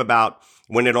talking to him about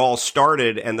when it all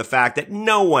started and the fact that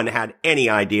no one had any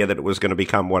idea that it was going to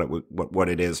become what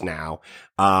it is now.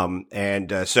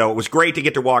 So it was great to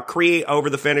get to walk Cree over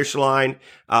the finish line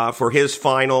for his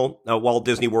final Walt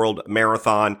Disney World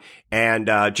marathon, and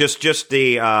just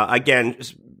the again.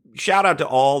 Shout out to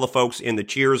all the folks in the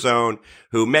cheer zone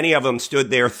who many of them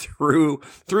stood there through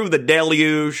the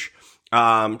deluge.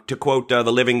 To quote the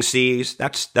Living Seas,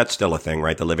 that's still a thing,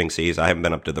 right? The Living Seas. I haven't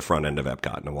been up to the front end of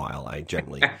Epcot in a while. I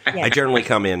generally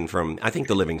come in from I think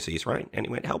the Living Seas, right?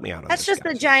 Anyway, help me out on that's this. Just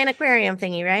guys. The giant aquarium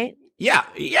thingy, right? Yeah,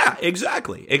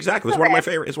 exactly. It's one of my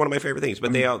favorite things.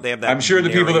 But they have that. I'm sure the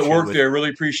people that work there really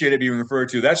appreciate it being referred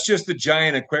to. That's just the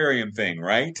giant aquarium thing,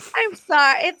 right? I'm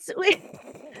sorry. It's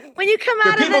when you come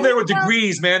out. The people there with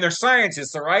degrees, man. They're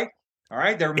scientists, all right. All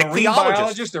right, they're marine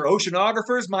biologists, they're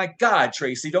oceanographers. My God,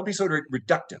 Tracy, don't be so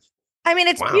reductive. I mean,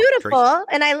 it's beautiful, Tracy.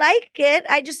 And I like it.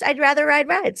 I'd rather ride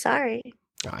rides. Sorry.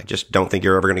 I just don't think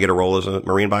you're ever going to get a role as a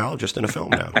marine biologist in a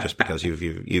film now, just because you've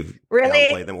really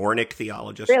played them, or an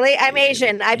ichthyologist. Really, I'm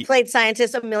Asian. I've played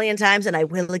scientists a million times, and I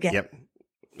will again. Yep,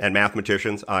 and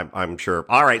mathematicians. I'm sure.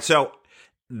 All right, so.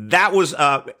 That was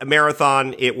a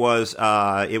marathon. It was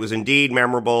indeed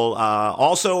memorable.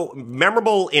 Also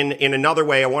memorable in another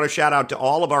way. I want to shout out to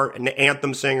all of our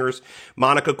anthem singers,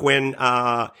 Monica Quinn,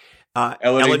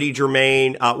 Elodie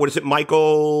Germain. What is it?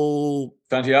 Michael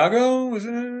Santiago? Was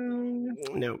it?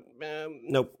 No.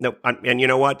 And you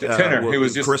know what? The tenor. He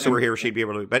was just. Carissa were here. She'd be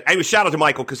able to. But anyway, shout out to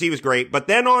Michael because he was great. But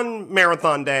then on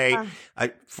Marathon Day,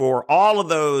 for all of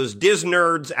those Diz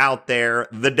nerds out there,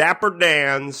 the Dapper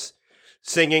Dans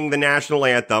singing the national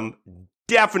anthem,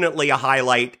 definitely a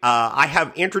highlight. I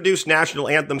have introduced national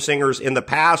anthem singers in the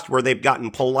past where they've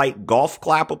gotten polite golf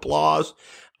clap applause.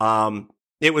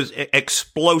 It was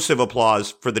explosive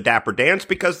applause for the Dapper Dance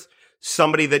because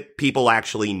somebody that people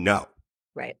actually know.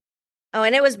 Right. Oh,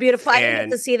 and it was beautiful. I didn't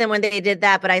get to see them when they did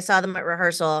that, but I saw them at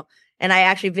rehearsal, and I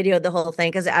actually videoed the whole thing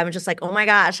because I was just like, oh my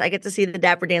gosh, I get to see the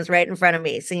Dapper Dance right in front of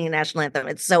me singing national anthem.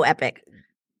 It's so epic.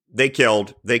 They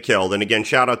killed. And again,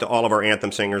 shout out to all of our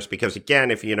anthem singers because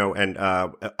again, if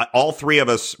all three of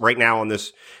us right now on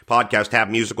this podcast have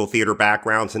musical theater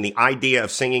backgrounds, and the idea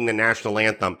of singing the national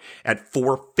anthem at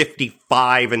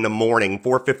 4:55 in the morning,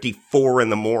 4:54 in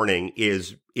the morning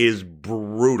is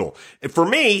brutal for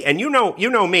me. And you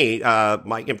know me,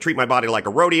 I treat my body like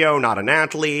a rodeo, not an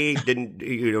athlete.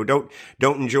 Don't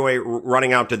enjoy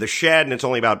running out to the shed, and it's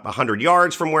only about 100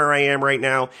 yards from where I am right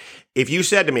now. If you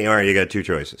said to me, all right, you got two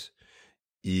choices.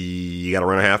 You got to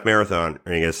run a half marathon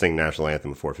or you got to sing national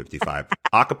anthem at 4:55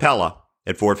 a cappella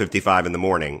at 4:55 in the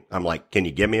morning. I'm like, can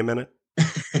you give me a minute?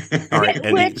 All right.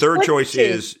 And the third choice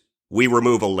is we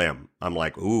remove a limb. I'm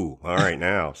like, ooh, all right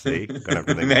now. See? Gonna have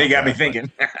to think now you got me thinking.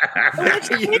 Which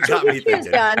would you choose,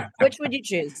 John? Which would you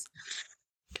choose?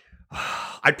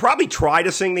 I'd probably try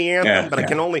to sing the anthem, but I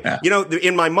can only,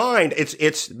 in my mind,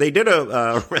 they did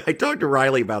I talked to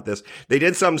Riley about this. They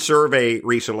did some survey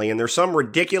recently, and there's some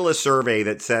ridiculous survey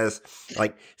that says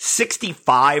like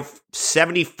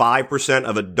 75%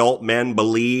 of adult men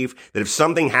believe that if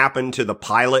something happened to the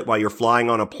pilot while you're flying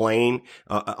on a plane,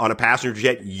 on a passenger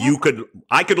jet,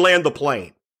 I could land the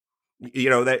plane.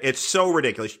 That it's so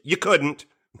ridiculous. You couldn't.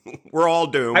 We're all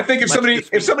doomed. I think if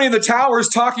somebody in the tower is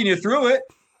talking you through it,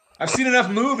 I've seen enough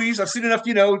movies, I've seen enough,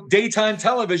 daytime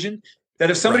television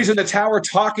that if somebody's in the tower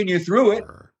talking you through it,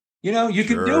 you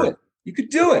can do it. You could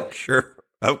do it. Sure.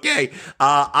 Okay.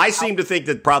 I seem to think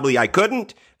that probably I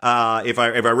couldn't. If I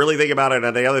really think about it,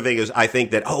 and the other thing is, I think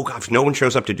that if no one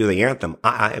shows up to do the anthem,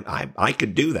 I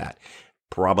could do that.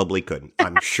 Probably couldn't.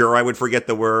 I'm sure I would forget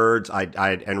the words.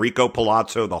 I'd Enrico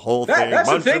Palazzo, the whole thing. That's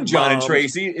the thing, John and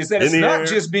Tracy, is that it's not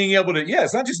just being able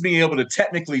to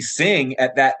technically sing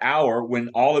at that hour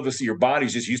when all of us, your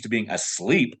body's just used to being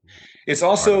asleep. It's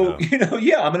also, I'm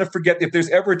going to forget if there's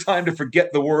ever a time to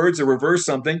forget the words or reverse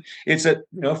something. It's at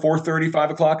 4:30,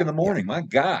 5 o'clock in the morning. My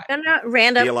God.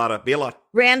 Random. Be a lot.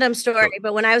 Random story.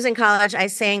 But when I was in college, I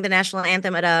sang the national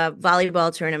anthem at a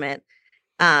volleyball tournament,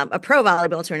 a pro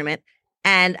volleyball tournament.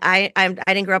 And I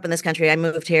didn't grow up in this country. I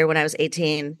moved here when I was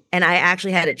 18, and I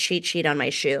actually had a cheat sheet on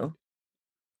my shoe.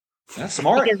 That's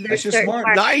smart. That's just smart.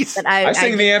 Nice. I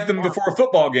sang the anthem before a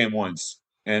football game once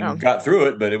and got through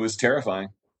it, but it was terrifying.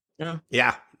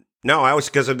 Yeah. No,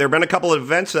 because there have been a couple of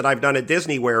events that I've done at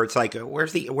Disney where it's like, where are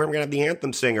we going to have the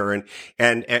anthem singer? And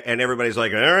everybody's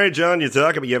like, all right, John, you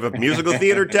have a musical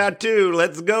theater tattoo.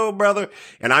 Let's go, brother.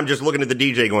 And I'm just looking at the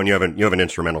DJ going, you have an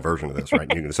instrumental version of this, right?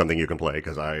 Something you can play,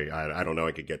 because I don't know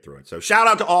I could get through it. So shout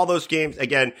out to all those games.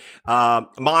 Again,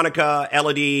 Monica,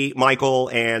 Elodie, Michael,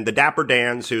 and the Dapper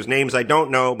Dans, whose names I don't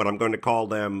know, but I'm going to call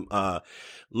them,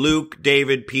 Luke,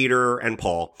 David, Peter, and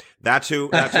Paul. That's who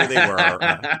they were.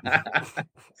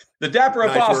 The Dapper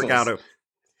Apostles.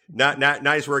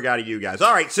 Nice work out of you guys.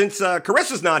 All right, since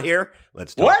Carissa's not here,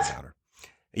 let's talk about her.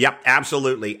 Yep,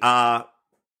 absolutely.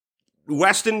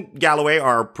 Weston Galloway,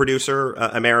 our producer,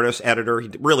 emeritus editor,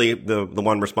 really the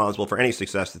one responsible for any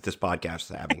success that this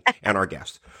podcast is having, and our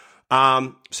guest,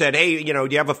 said, hey, do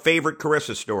you have a favorite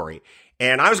Carissa story?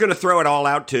 And I was going to throw it all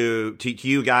out to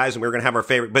you guys, and we were going to have our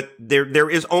favorite, but there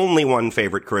is only one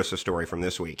favorite Carissa story from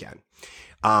this weekend.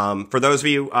 For those of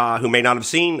you who may not have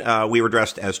seen, we were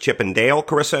dressed as Chip and Dale,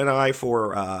 Carissa and I,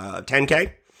 for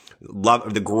 10K.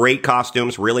 Love the great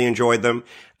costumes, really enjoyed them.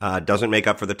 Doesn't make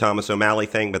up for the Thomas O'Malley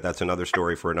thing, but that's another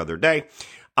story for another day.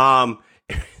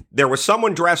 There was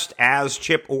someone dressed as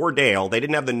Chip or Dale. They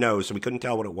didn't have the nose, so we couldn't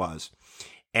tell what it was.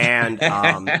 And,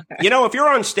 if you're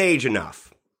on stage enough,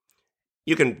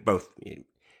 you can both,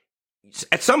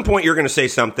 at some point, you're going to say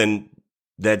something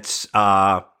that's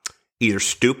either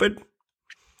stupid,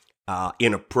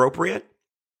 inappropriate,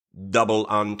 double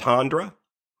entendre,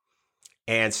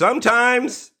 and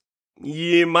sometimes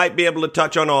you might be able to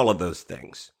touch on all of those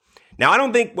things. Now, I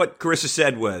don't think what Carissa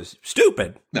said was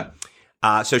stupid. No.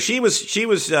 So she was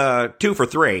 2 for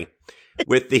 3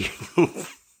 with the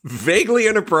vaguely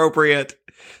inappropriate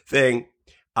thing.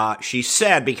 She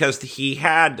said, because he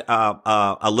had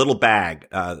a little bag,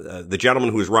 the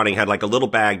gentleman who was running had like a little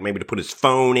bag, maybe to put his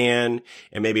phone in,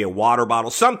 and maybe a water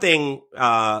bottle, something.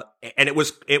 And it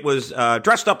was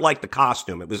dressed up like the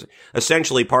costume. It was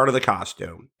essentially part of the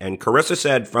costume. And Carissa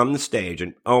said from the stage,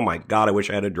 and oh my God, I wish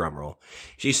I had a drum roll.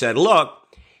 She said, look,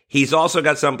 he's also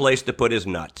got someplace to put his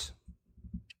nuts.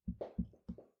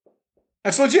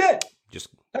 That's legit.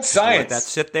 That's science. Let that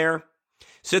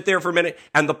sit there for a minute.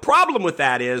 And the problem with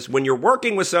that is when you're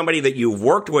working with somebody that you've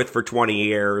worked with for 20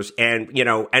 years, and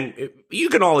you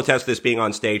can all attest this being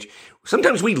on stage,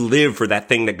 sometimes we live for that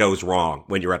thing that goes wrong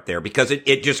when you're up there, because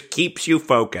it just keeps you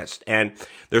focused. And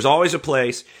there's always a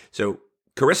place. So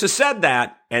Carissa said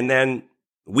that, and then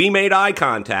we made eye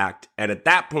contact. And at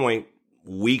that point,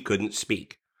 we couldn't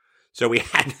speak. So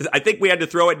I think we had to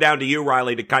throw it down to you,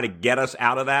 Riley, to kind of get us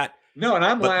out of that. No, and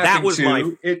I'm laughing that was too. My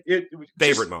favorite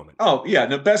just, moment. Oh yeah,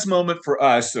 the best moment for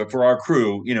us, for our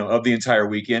crew, of the entire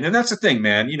weekend. And that's the thing,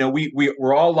 man.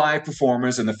 We're all live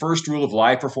performers, and the first rule of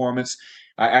live performance,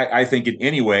 I think, in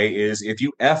any way, is if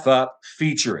you F up,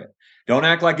 feature it. Don't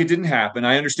act like it didn't happen.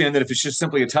 I understand that if it's just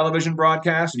simply a television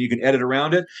broadcast and you can edit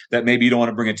around it, that maybe you don't want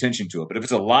to bring attention to it. But if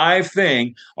it's a live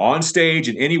thing on stage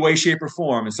in any way, shape, or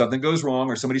form, and something goes wrong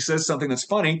or somebody says something that's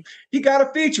funny, you got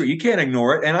to feature it. You can't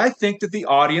ignore it. And I think that the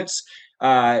audience,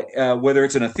 whether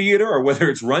it's in a theater or whether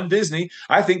it's Run Disney,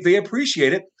 I think they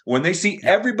appreciate it when they see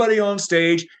everybody on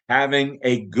stage having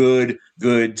a good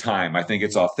time. I think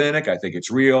it's authentic. I think it's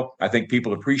real. I think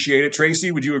people appreciate it.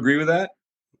 Tracy, would you agree with that?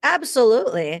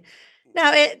 Absolutely.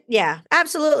 No,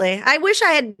 absolutely. I wish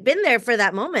I had been there for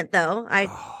that moment, though.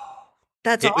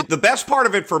 That's all. The best part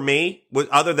of it for me was,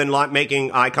 other than not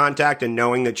making eye contact and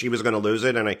knowing that she was going to lose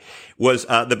it,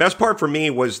 the best part for me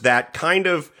was that kind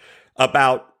of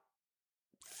about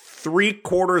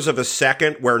 3/4 of a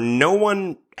second where no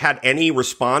one had any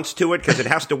response to it, because it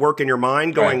has to work in your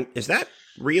mind going, right. Is that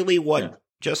really what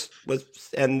just was?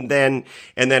 And then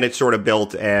it sort of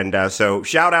built. And so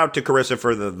shout out to Carissa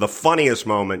for the funniest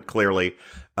moment, clearly,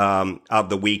 of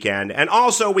the weekend. And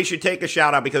also we should take a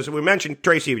shout out, because we mentioned,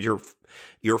 Tracy, it was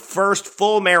your first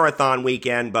full marathon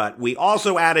weekend, but we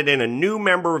also added in a new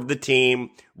member of the team.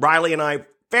 Riley and I,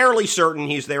 fairly certain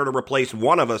he's there to replace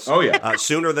one of us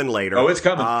sooner than later. Oh, it's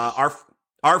coming.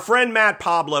 Our friend Matt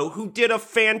Pablo, who did a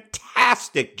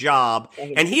fantastic job,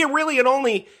 and he really had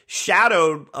only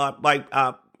shadowed,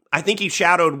 I think he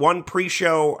shadowed one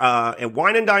pre-show at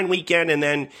Wine and Dine weekend, and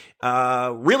then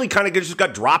really kind of just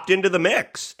got dropped into the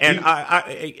mix. And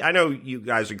I know you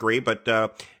guys agree, but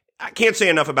I can't say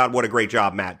enough about what a great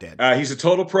job Matt did. He's a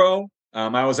total pro.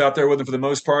 I was out there with him for the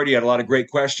most part. He had a lot of great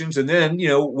questions. And then,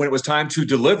 when it was time to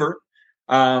deliver,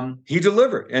 he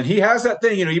delivered. And he has that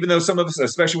thing, even though some of us,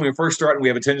 especially when we first start, we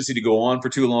have a tendency to go on for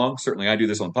too long. Certainly I do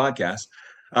this on podcasts.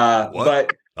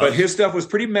 But his stuff was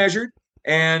pretty measured.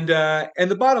 And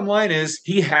the bottom line is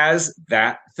he has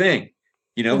that thing.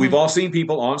 We've all seen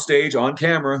people on stage, on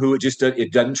camera, who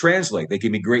it doesn't translate. They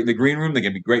can be great in the green room. They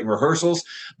can be great in rehearsals,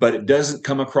 but it doesn't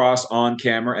come across on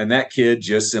camera. And that kid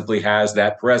just simply has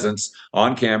that presence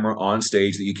on camera, on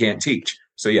stage that you can't teach.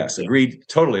 So yes, agreed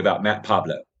totally about Matt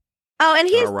Pablo. Oh, and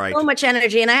he has so much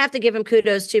energy. And I have to give him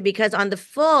kudos too, because on the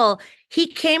full, he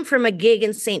came from a gig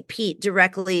in St. Pete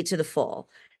directly to the full.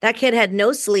 That kid had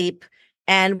no sleep.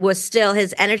 And was still,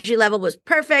 his energy level was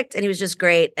perfect, and he was just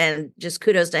great, and just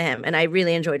kudos to him. And I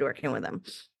really enjoyed working with him.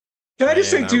 Can I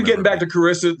just say, too, getting back to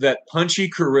Carissa, that punchy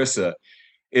Carissa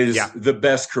is the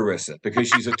best Carissa, because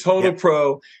she's a total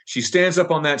pro. She stands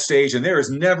up on that stage, and there is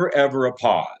never, ever a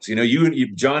pause.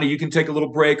 You, Johnny, you can take a little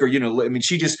break, or,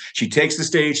 she takes the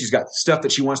stage. She's got stuff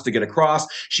that she wants to get across.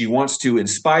 She wants to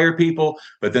inspire people,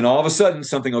 but then all of a sudden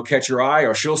something will catch her eye,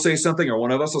 or she'll say something, or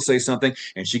one of us will say something,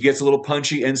 and she gets a little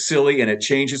punchy and silly, and it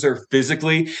changes her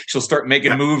physically. She'll start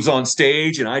making moves on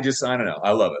stage, and I don't know.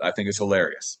 I love it. I think it's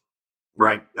hilarious.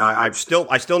 Right. I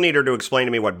still need her to explain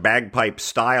to me what bagpipe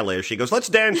style is. She goes, let's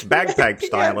dance bagpipe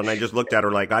style. And I just looked at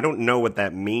her like, I don't know what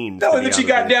that means. No, and then she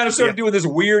got down and started doing this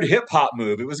weird hip hop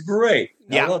move. It was great.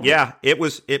 It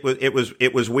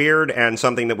was weird, and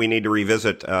something that we need to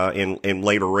revisit in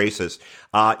later races.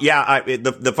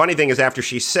 The funny thing is, after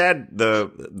she said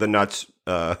the nuts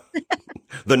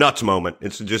the nuts moment,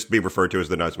 it's just be referred to as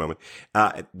the nuts moment,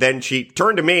 then she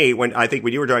turned to me when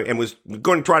you were talking, and was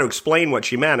going to try to explain what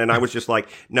she meant, and I was just like,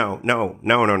 no,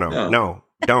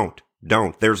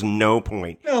 don't. There's no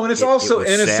point. No, and it's also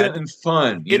innocent and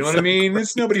fun. You know what I mean?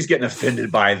 Nobody's getting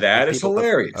offended by that. It's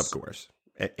hilarious. Of course.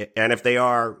 And if they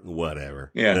are,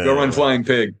 whatever. Yeah, go run Flying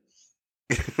Pig.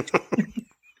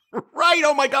 Right.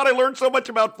 Oh, my God. I learned so much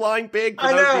about Flying Pig. For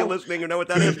those of you listening who know what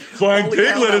that is. Flying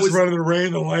Pig let us run in the rain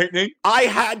and the lightning. I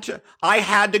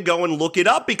had to go and look it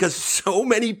up, because so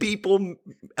many people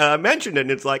mentioned it.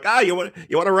 And it's like, you want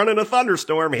to run in a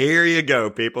thunderstorm? Here you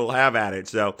go, people. Have at it.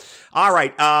 So, all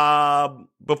right.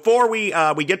 Before we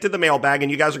get to the mailbag,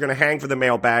 and you guys are going to hang for the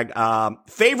mailbag,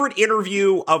 favorite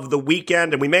interview of the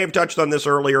weekend, and we may have touched on this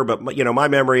earlier, but my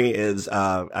memory is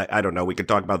I don't know. We could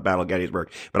talk about the Battle of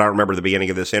Gettysburg, but I don't remember the beginning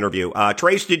of this interview.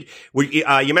 Trace,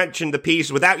 you mentioned the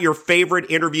piece. Was that your favorite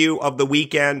interview of the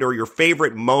weekend, or your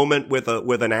favorite moment with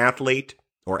an athlete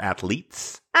or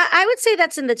athletes? I would say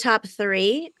that's in the top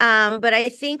 3. But I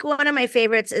think one of my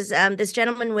favorites is this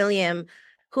gentleman, William,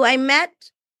 who I met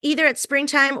either at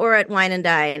Springtime or at Wine and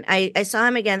Dine. I saw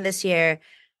him again this year.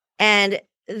 And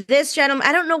this gentleman,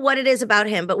 I don't know what it is about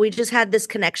him, but we just had this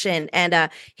connection.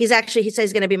 And he says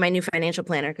he's going to be my new financial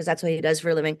planner, because that's what he does for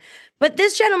a living. But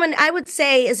this gentleman, I would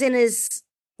say, is in his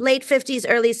late 50s,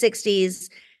 early 60s,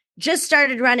 just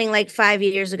started running like 5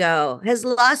 years ago, has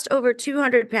lost over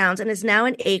 200 pounds, and is now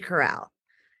in A Corral.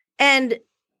 And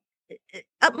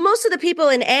most of the people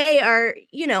in A are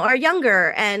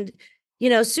younger and,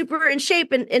 super in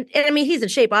shape. And I mean, he's in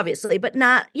shape, obviously, but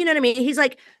not, you know what I mean? He's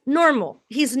like normal.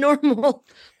 He's normal.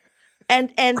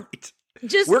 And right.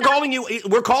 We're calling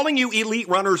you elite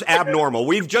runners abnormal.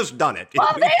 We've just done it.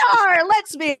 Well, they are.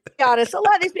 Let's be honest. A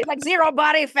lot of these people like zero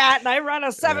body fat, and I run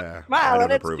a 7 mile,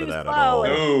 and it's too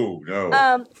slow.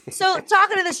 No. So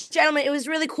talking to this gentleman, it was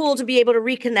really cool to be able to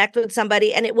reconnect with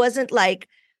somebody, and it wasn't like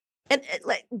and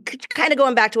like kind of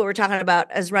going back to what we're talking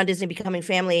about as Run Disney becoming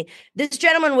family, this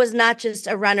gentleman was not just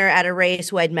a runner at a race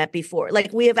who I'd met before.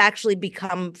 Like we have actually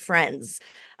become friends.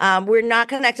 We're not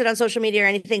connected on social media or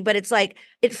anything, but it's like,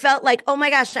 it felt like, oh my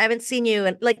gosh, I haven't seen you.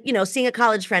 And like, seeing a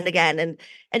college friend again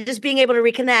and just being able to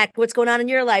reconnect. What's going on in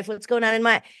your life? What's going on in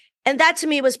my, and that to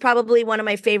me was probably one of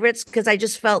my favorites because I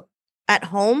just felt at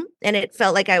home and it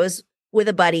felt like I was with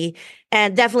a buddy.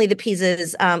 And definitely the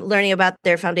pieces, learning about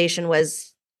their foundation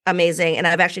was amazing. And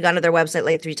I've actually gone to their website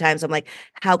like 3 times. I'm like,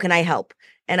 how can I help?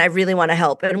 And I really want to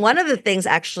help. And one of the things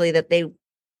actually that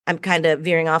I'm kind of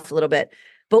veering off a little bit,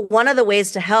 but one of the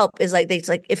ways to help is like, it's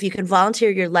like, if you can volunteer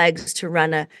your legs to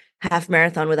run a half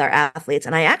marathon with our athletes.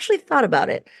 And I actually thought about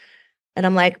it and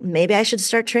I'm like, maybe I should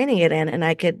start training it in and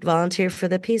I could volunteer for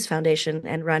the Peace Foundation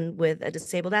and run with a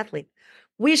disabled athlete.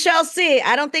 We shall see.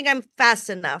 I don't think I'm fast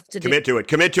enough to commit to it.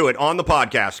 Commit to it on the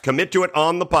podcast. Commit to it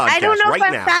on the podcast. I don't know right if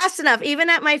I'm now. fast enough. Even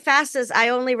at my fastest, I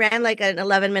only ran like an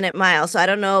 11-minute mile. So I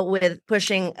don't know with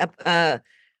pushing a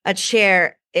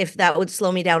chair if that would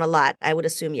slow me down a lot. I would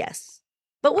assume yes,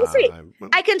 but we'll see.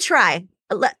 I can try.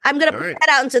 I'm going to put that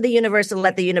out into the universe and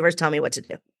let the universe tell me what to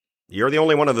do. You're the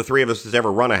only one of the 3 of us that's ever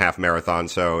run a half marathon,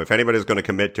 so if anybody's going to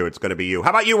commit to it, it's going to be you. How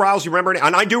about you, Riles? You remember?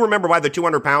 And I do remember why the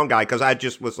 200-pound guy, because I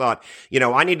just was thought,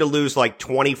 I need to lose like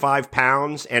 25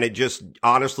 pounds, and it just,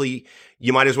 honestly,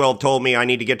 you might as well have told me I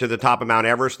need to get to the top of Mount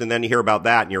Everest, and then you hear about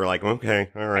that, and you're like, okay,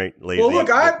 all right, lazy. Well, look,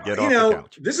 get off the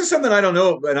couch. This is something I don't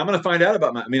know, and I'm going to find out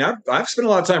about I've spent a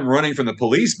lot of time running from the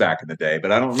police back in the day,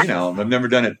 but I don't, I've never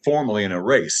done it formally in a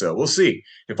race, so we'll see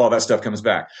if all that stuff comes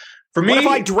back. For me, what if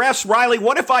I dress, Riley?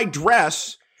 What if I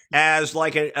dress as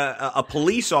like a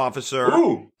police officer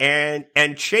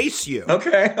and chase you?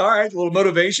 Okay, all right, a little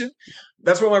motivation.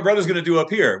 That's what my brother's going to do up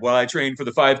here while I train for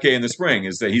the 5K in the spring.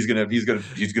 Is that he's going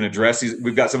to dress.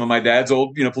 We've got some of my dad's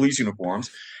old police uniforms,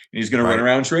 and he's going to run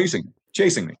around chasing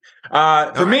me.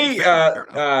 For me,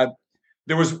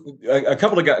 there was a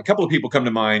couple of people come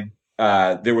to mind.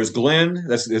 There was Glenn.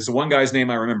 That's the one guy's name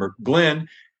I remember. Glenn.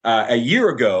 A year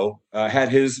ago, had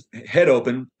his head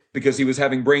open because he was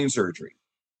having brain surgery.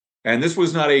 And this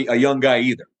was not a young guy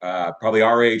either, probably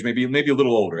our age, maybe a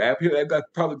little older.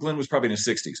 Probably Glenn was probably in his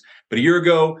 60s. But a year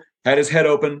ago, had his head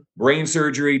open, brain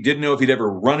surgery, didn't know if he'd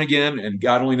ever run again, and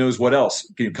God only knows what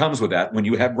else comes with that when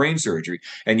you have brain surgery.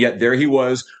 And yet there he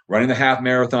was, running the half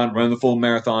marathon, running the full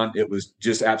marathon. It was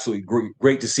just absolutely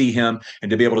great to see him and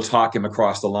to be able to talk him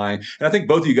across the line. And I think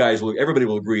both of you guys, everybody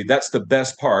will agree, that's the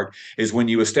best part, is when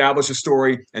you establish a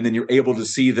story and then you're able to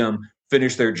see them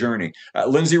finish their journey.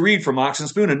 Lindsay Reed from Ox and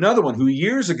Spoon, another one who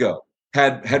years ago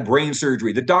had brain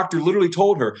surgery. The doctor literally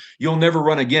told her, you'll never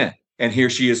run again. And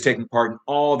here she is taking part in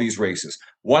all these races.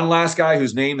 One last guy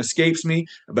whose name escapes me,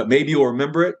 but maybe you'll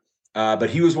remember it.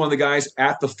 But he was one of the guys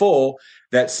at the full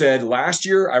that said, last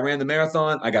year I ran the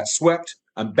marathon, I got swept.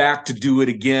 I'm back to do it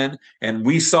again. And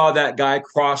we saw that guy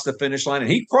cross the finish line, and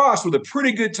he crossed with a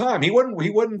pretty good time. He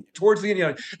wasn't towards the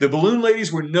end. The balloon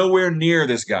ladies were nowhere near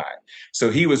this guy. So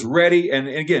he was ready. And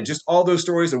again, just all those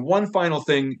stories. And one final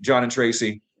thing, John and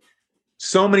Tracy,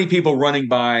 so many people running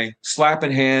by,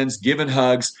 slapping hands, giving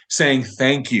hugs, saying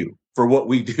thank you for what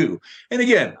we do. And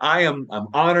again, I'm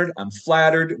honored, I'm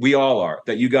flattered, we all are,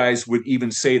 that you guys would even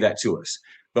say that to us.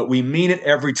 But we mean it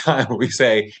every time we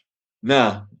say,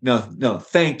 no,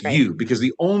 thank you. Because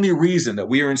the only reason that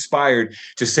we are inspired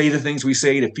to say the things we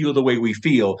say, to feel the way we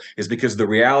feel, is because the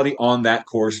reality on that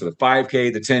course for the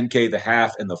 5K, the 10K, the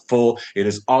half, and the full, it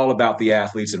is all about the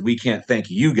athletes, and we can't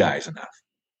thank you guys enough.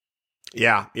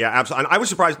 Yeah, absolutely. And I was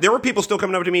surprised. There were people still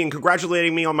coming up to me and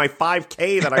congratulating me on my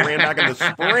 5K that I ran back in the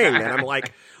spring. And I'm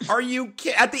like, are you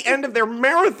at the end of their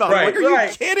marathon? Are you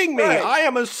kidding me? I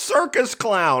am a circus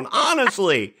clown,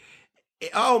 honestly.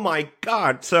 Oh my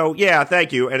God. So yeah,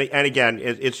 thank you. And again,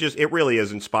 it's just, it really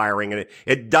is inspiring, and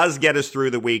it does get us through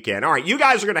the weekend. All right. You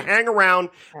guys are going to hang around,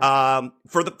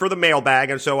 for the mailbag.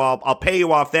 And so I'll pay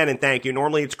you off then and thank you.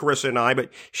 Normally it's Carissa and I,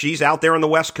 but she's out there on the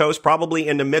West Coast, probably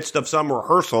in the midst of some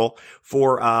rehearsal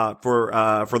for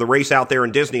the race out there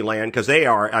in Disneyland. Cause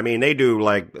they do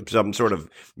like some sort of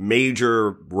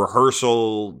major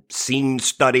rehearsal scene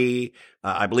study.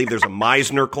 I believe there's a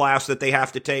Meisner class that they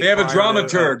have to take. They have a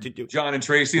dramaturg, John and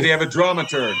Tracy. They have a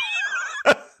dramaturg.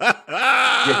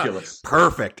 Ridiculous.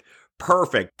 Perfect.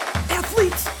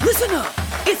 Athletes, listen up.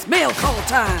 It's mail call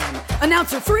time.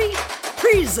 Announcer 3,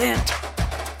 present.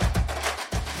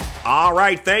 All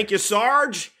right. Thank you,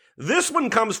 Sarge. This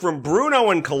one comes from Bruno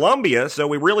in Colombia, so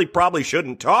we really probably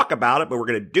shouldn't talk about it, but we're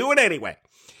going to do it anyway.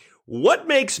 What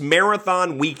makes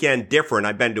Marathon Weekend different?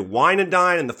 I've been to Wine and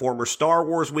Dine and the former Star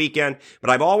Wars Weekend, but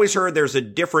I've always heard there's a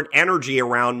different energy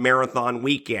around Marathon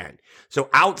Weekend. So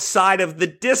outside of the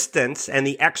distance and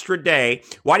the extra day,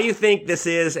 why do you think this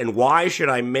is, and why should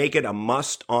I make it a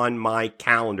must on my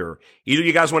calendar? Either of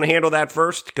you guys want to handle that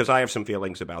first? Because I have some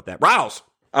feelings about that. Rouse.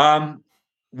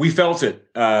 We felt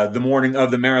it the morning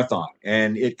of the marathon,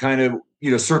 and it kind of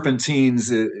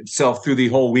serpentines itself through the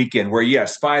whole weekend. Where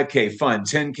yes, 5K fun,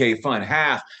 10K fun,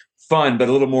 half fun, but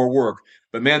a little more work.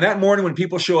 But man, that morning when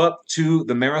people show up to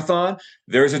the marathon,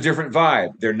 there's a different vibe.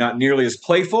 They're not nearly as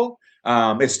playful.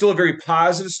 It's still a very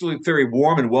positive, still a very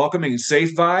warm and welcoming and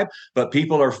safe vibe, but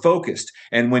people are focused.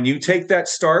 And when you take that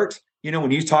start,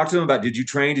 when you talk to them about, did you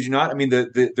train, did you not? I mean,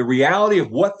 the reality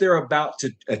of what they're about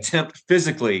to attempt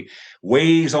physically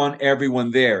weighs on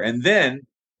everyone there. And then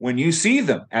when you see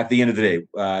them at the end of the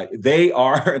day, they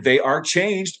are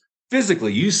changed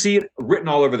physically. You see it written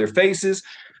all over their faces.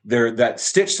 That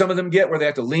stitch some of them get where they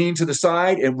have to lean to the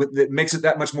side, and it makes it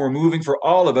that much more moving for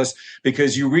all of us,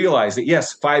 because you realize that,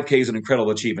 yes, 5K is an incredible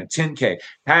achievement. 10K,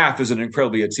 half is an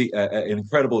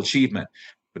incredible achievement.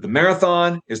 But the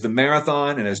marathon is the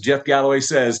marathon. And as Jeff Galloway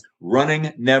says,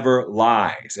 running never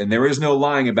lies. And there is no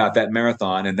lying about that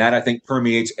marathon. And that, I think,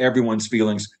 permeates everyone's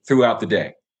feelings throughout the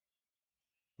day.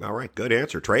 All right. Good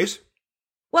answer. Trace?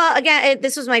 Well, again,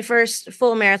 this was my first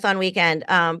full marathon weekend.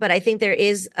 But I think there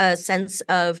is a sense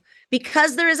of,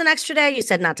 because there is an extra day, you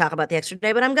said not talk about the extra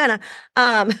day, but I'm gonna,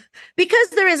 because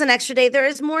there is an extra day, there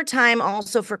is more time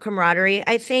also for camaraderie.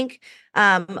 I think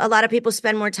a lot of people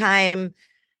spend more time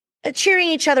cheering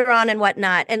each other on and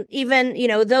whatnot. And even,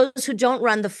 those who don't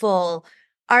run the full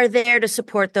are there to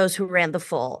support those who ran the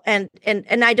full. And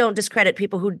I don't discredit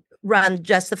people who run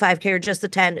just the 5K or just the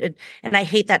 10. And I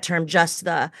hate that term,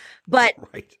 but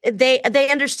right. They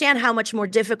understand how much more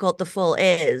difficult the full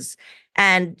is.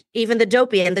 And even the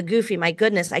dopey and the goofy, my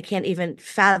goodness, I can't even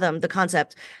fathom the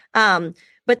concept. But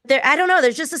I don't know,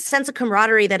 there's just a sense of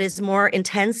camaraderie that is more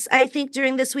intense, I think,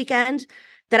 during this weekend,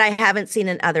 that I haven't seen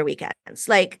in other weekends.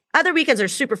 Like, other weekends are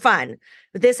super fun,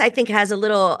 but this, I think, has a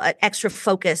little extra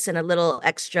focus and a little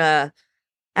extra,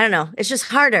 I don't know, it's just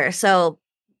harder. So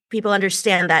people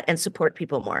understand that and support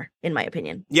people more, in my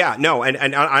opinion. Yeah, no, and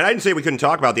I didn't say we couldn't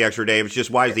talk about the extra day. It was just,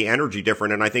 why is the energy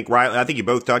different? And I think you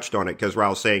both touched on it, because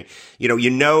Raul's saying, you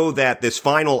know that this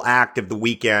final act of the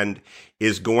weekend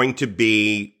is going to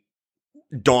be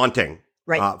daunting.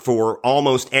 Right. For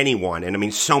almost anyone. And I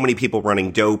mean, so many people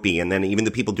running dopey, and then even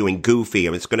the people doing goofy. I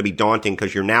mean, it's going to be daunting,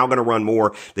 because you're now going to run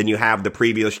more than you have the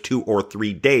previous 2 or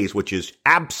 3 days, which is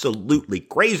absolutely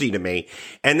crazy to me.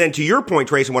 And then to your point,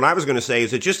 Tracy, what I was going to say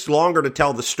is it's just longer to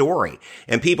tell the story.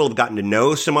 And people have gotten to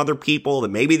know some other people that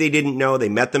maybe they didn't know. They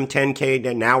met them 10K,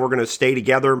 and now we're going to stay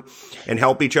together and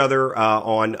help each other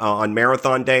on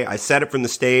Marathon Day. I said it from the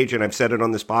stage, and I've said it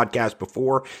on this podcast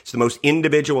before. It's the most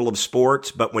individual of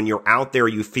sports, but when you're out there,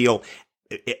 you feel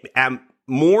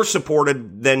more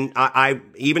supported than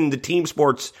even the team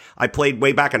sports I played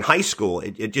way back in high school.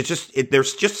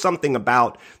 There's just something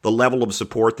about the level of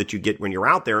support that you get when you're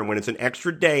out there, and when it's an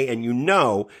extra day, and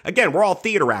again, we're all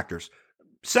theater actors.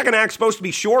 Second act's supposed to be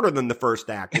shorter than the first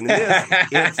act, and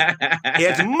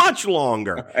it's much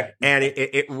longer, and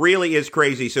it really is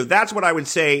crazy. So that's what I would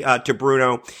say to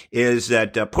Bruno, is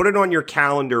that put it on your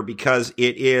calendar, because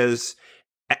it is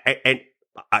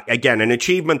again, an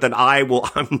achievement that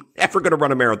I'm never going to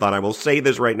run a marathon. I will say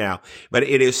this right now, but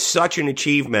it is such an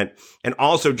achievement. And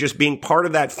also just being part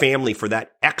of that family for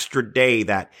that extra day,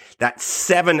 that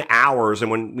 7 hours.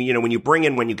 And when you bring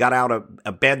in, when you got out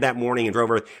of bed that morning and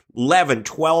drove over 11,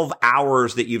 12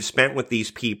 hours that you've spent with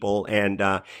these people, and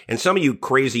some of you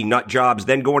crazy nut jobs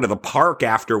then going to the park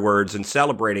afterwards and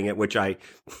celebrating it, which I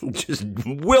just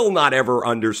will not ever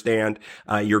understand.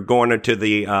 You're going to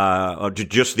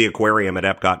just the aquarium at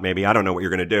Epcot, maybe. I don't know what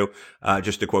you're going to do,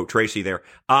 just to quote Tracy there.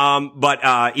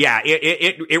 Yeah,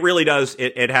 it really does.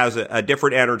 It has a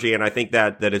different energy, and I think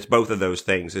that it's both of those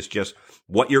things. It's just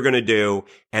what you're going to do,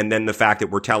 and then the fact that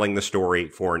we're telling the story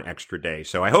for an extra day.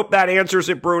 So I hope that answers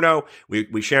it, Bruno.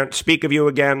 We shan't speak of you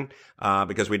again,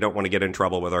 because we don't want to get in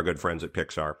trouble with our good friends at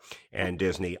Pixar and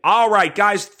Disney. All right,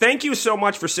 guys, thank you so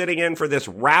much for sitting in for this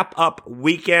wrap-up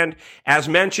weekend. As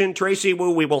mentioned, Tracy,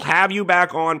 we will have you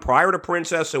back on prior to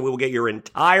Princess, so we will get your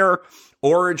entire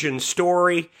origin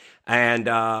story. And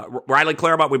Riley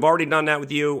Claremont, we've already done that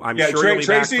with you. I'm sure you'll be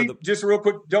Tracy, back for just real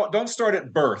quick, don't start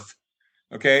at birth.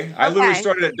 Okay? I literally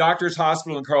started at Doctor's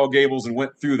Hospital in Coral Gables and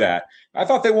went through that. I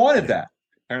thought they wanted that.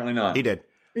 Apparently not. He did.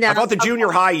 No, I thought the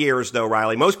junior high years, though,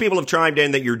 Riley. Most people have chimed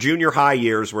in that your junior high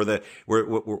years were the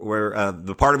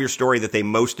part of your story that they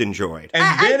most enjoyed.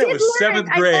 And then it was 7th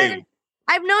grade.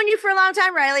 I've known you for a long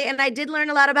time, Riley, and I did learn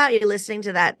a lot about you listening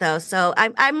to that, though. So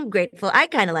I'm grateful. I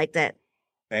kind of liked it.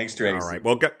 Thanks, Tracy. All right.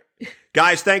 Well,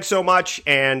 guys, thanks so much.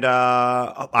 And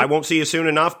I won't see you soon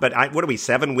enough, but what are we,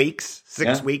 7 weeks,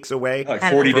 6 weeks away? Like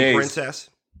 40 days. Princess.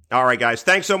 All right, guys.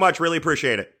 Thanks so much. Really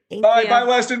appreciate it. Bye. Bye,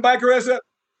 Weston. Bye, Carissa.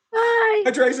 Bye.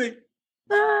 Bye, Tracy.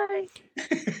 Bye.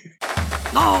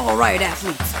 All right,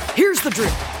 athletes, here's the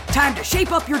drill. Time to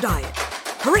shape up your diet.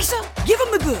 Carissa, give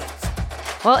them the goods.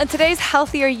 Well, in today's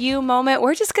Healthier You moment,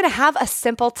 we're just going to have a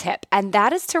simple tip, and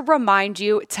that is to remind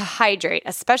you to hydrate,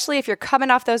 especially if you're coming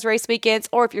off those race weekends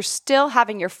or if you're still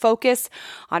having your focus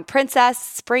on Princess,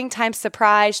 Springtime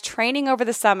Surprise, training over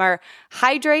the summer.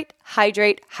 Hydrate,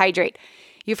 hydrate, hydrate.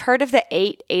 You've heard of the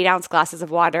 8-ounce glasses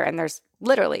of water, and there's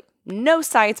literally no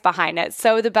science behind it.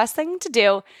 So the best thing to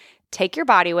do, take your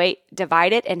body weight,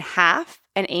 divide it in half,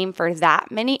 and aim for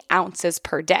that many ounces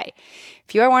per day.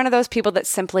 If you are one of those people that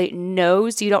simply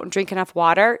knows you don't drink enough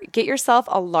water, get yourself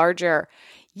a larger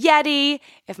Yeti.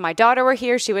 If my daughter were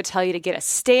here, she would tell you to get a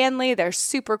Stanley. They're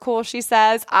super cool, she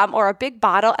says, or a big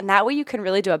bottle. And that way you can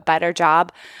really do a better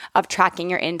job of tracking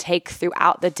your intake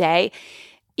throughout the day.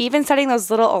 Even setting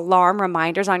those little alarm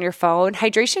reminders on your phone,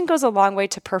 hydration goes a long way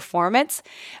to performance.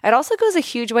 It also goes a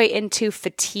huge way into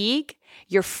fatigue,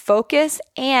 your focus,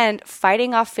 and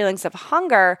fighting off feelings of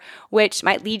hunger, which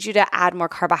might lead you to add more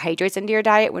carbohydrates into your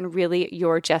diet when really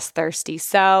you're just thirsty.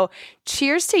 So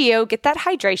cheers to you. Get that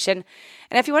hydration.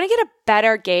 And if you want to get a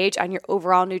better gauge on your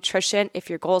overall nutrition, if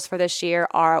your goals for this year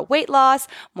are weight loss,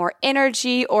 more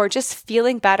energy, or just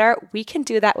feeling better, we can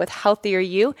do that with Healthier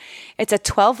You. It's a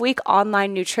 12-week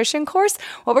online nutrition course.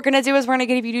 What we're going to do is we're going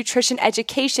to give you nutrition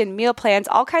education, meal plans,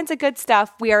 all kinds of good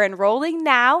stuff. We are enrolling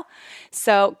now.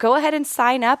 So go ahead and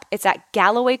sign up. It's at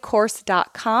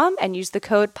GallowayCourse.com and use the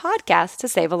code podcast to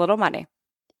save a little money.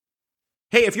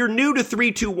 Hey, if you're new to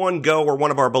 321-GO or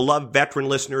one of our beloved veteran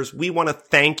listeners, we want to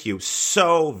thank you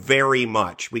so very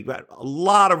much. We got a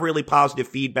lot of really positive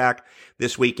feedback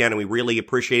this weekend, and we really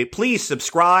appreciate it. Please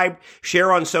subscribe,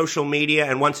 share on social media,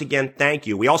 and once again, thank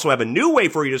you. We also have a new way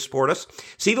for you to support us.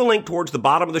 See the link towards the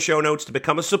bottom of the show notes to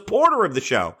become a supporter of the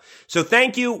show. So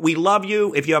thank you. We love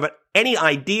you. If you have any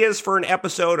ideas for an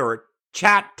episode or a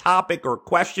chat topic or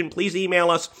question, please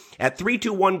email us at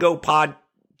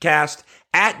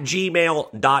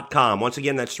 321GoPodcast@gmail.com. Once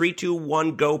again, that's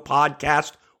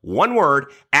 321GoPodcast, one word,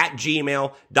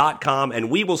 @gmail.com. And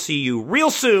we will see you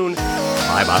real soon.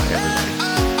 Bye-bye, everybody.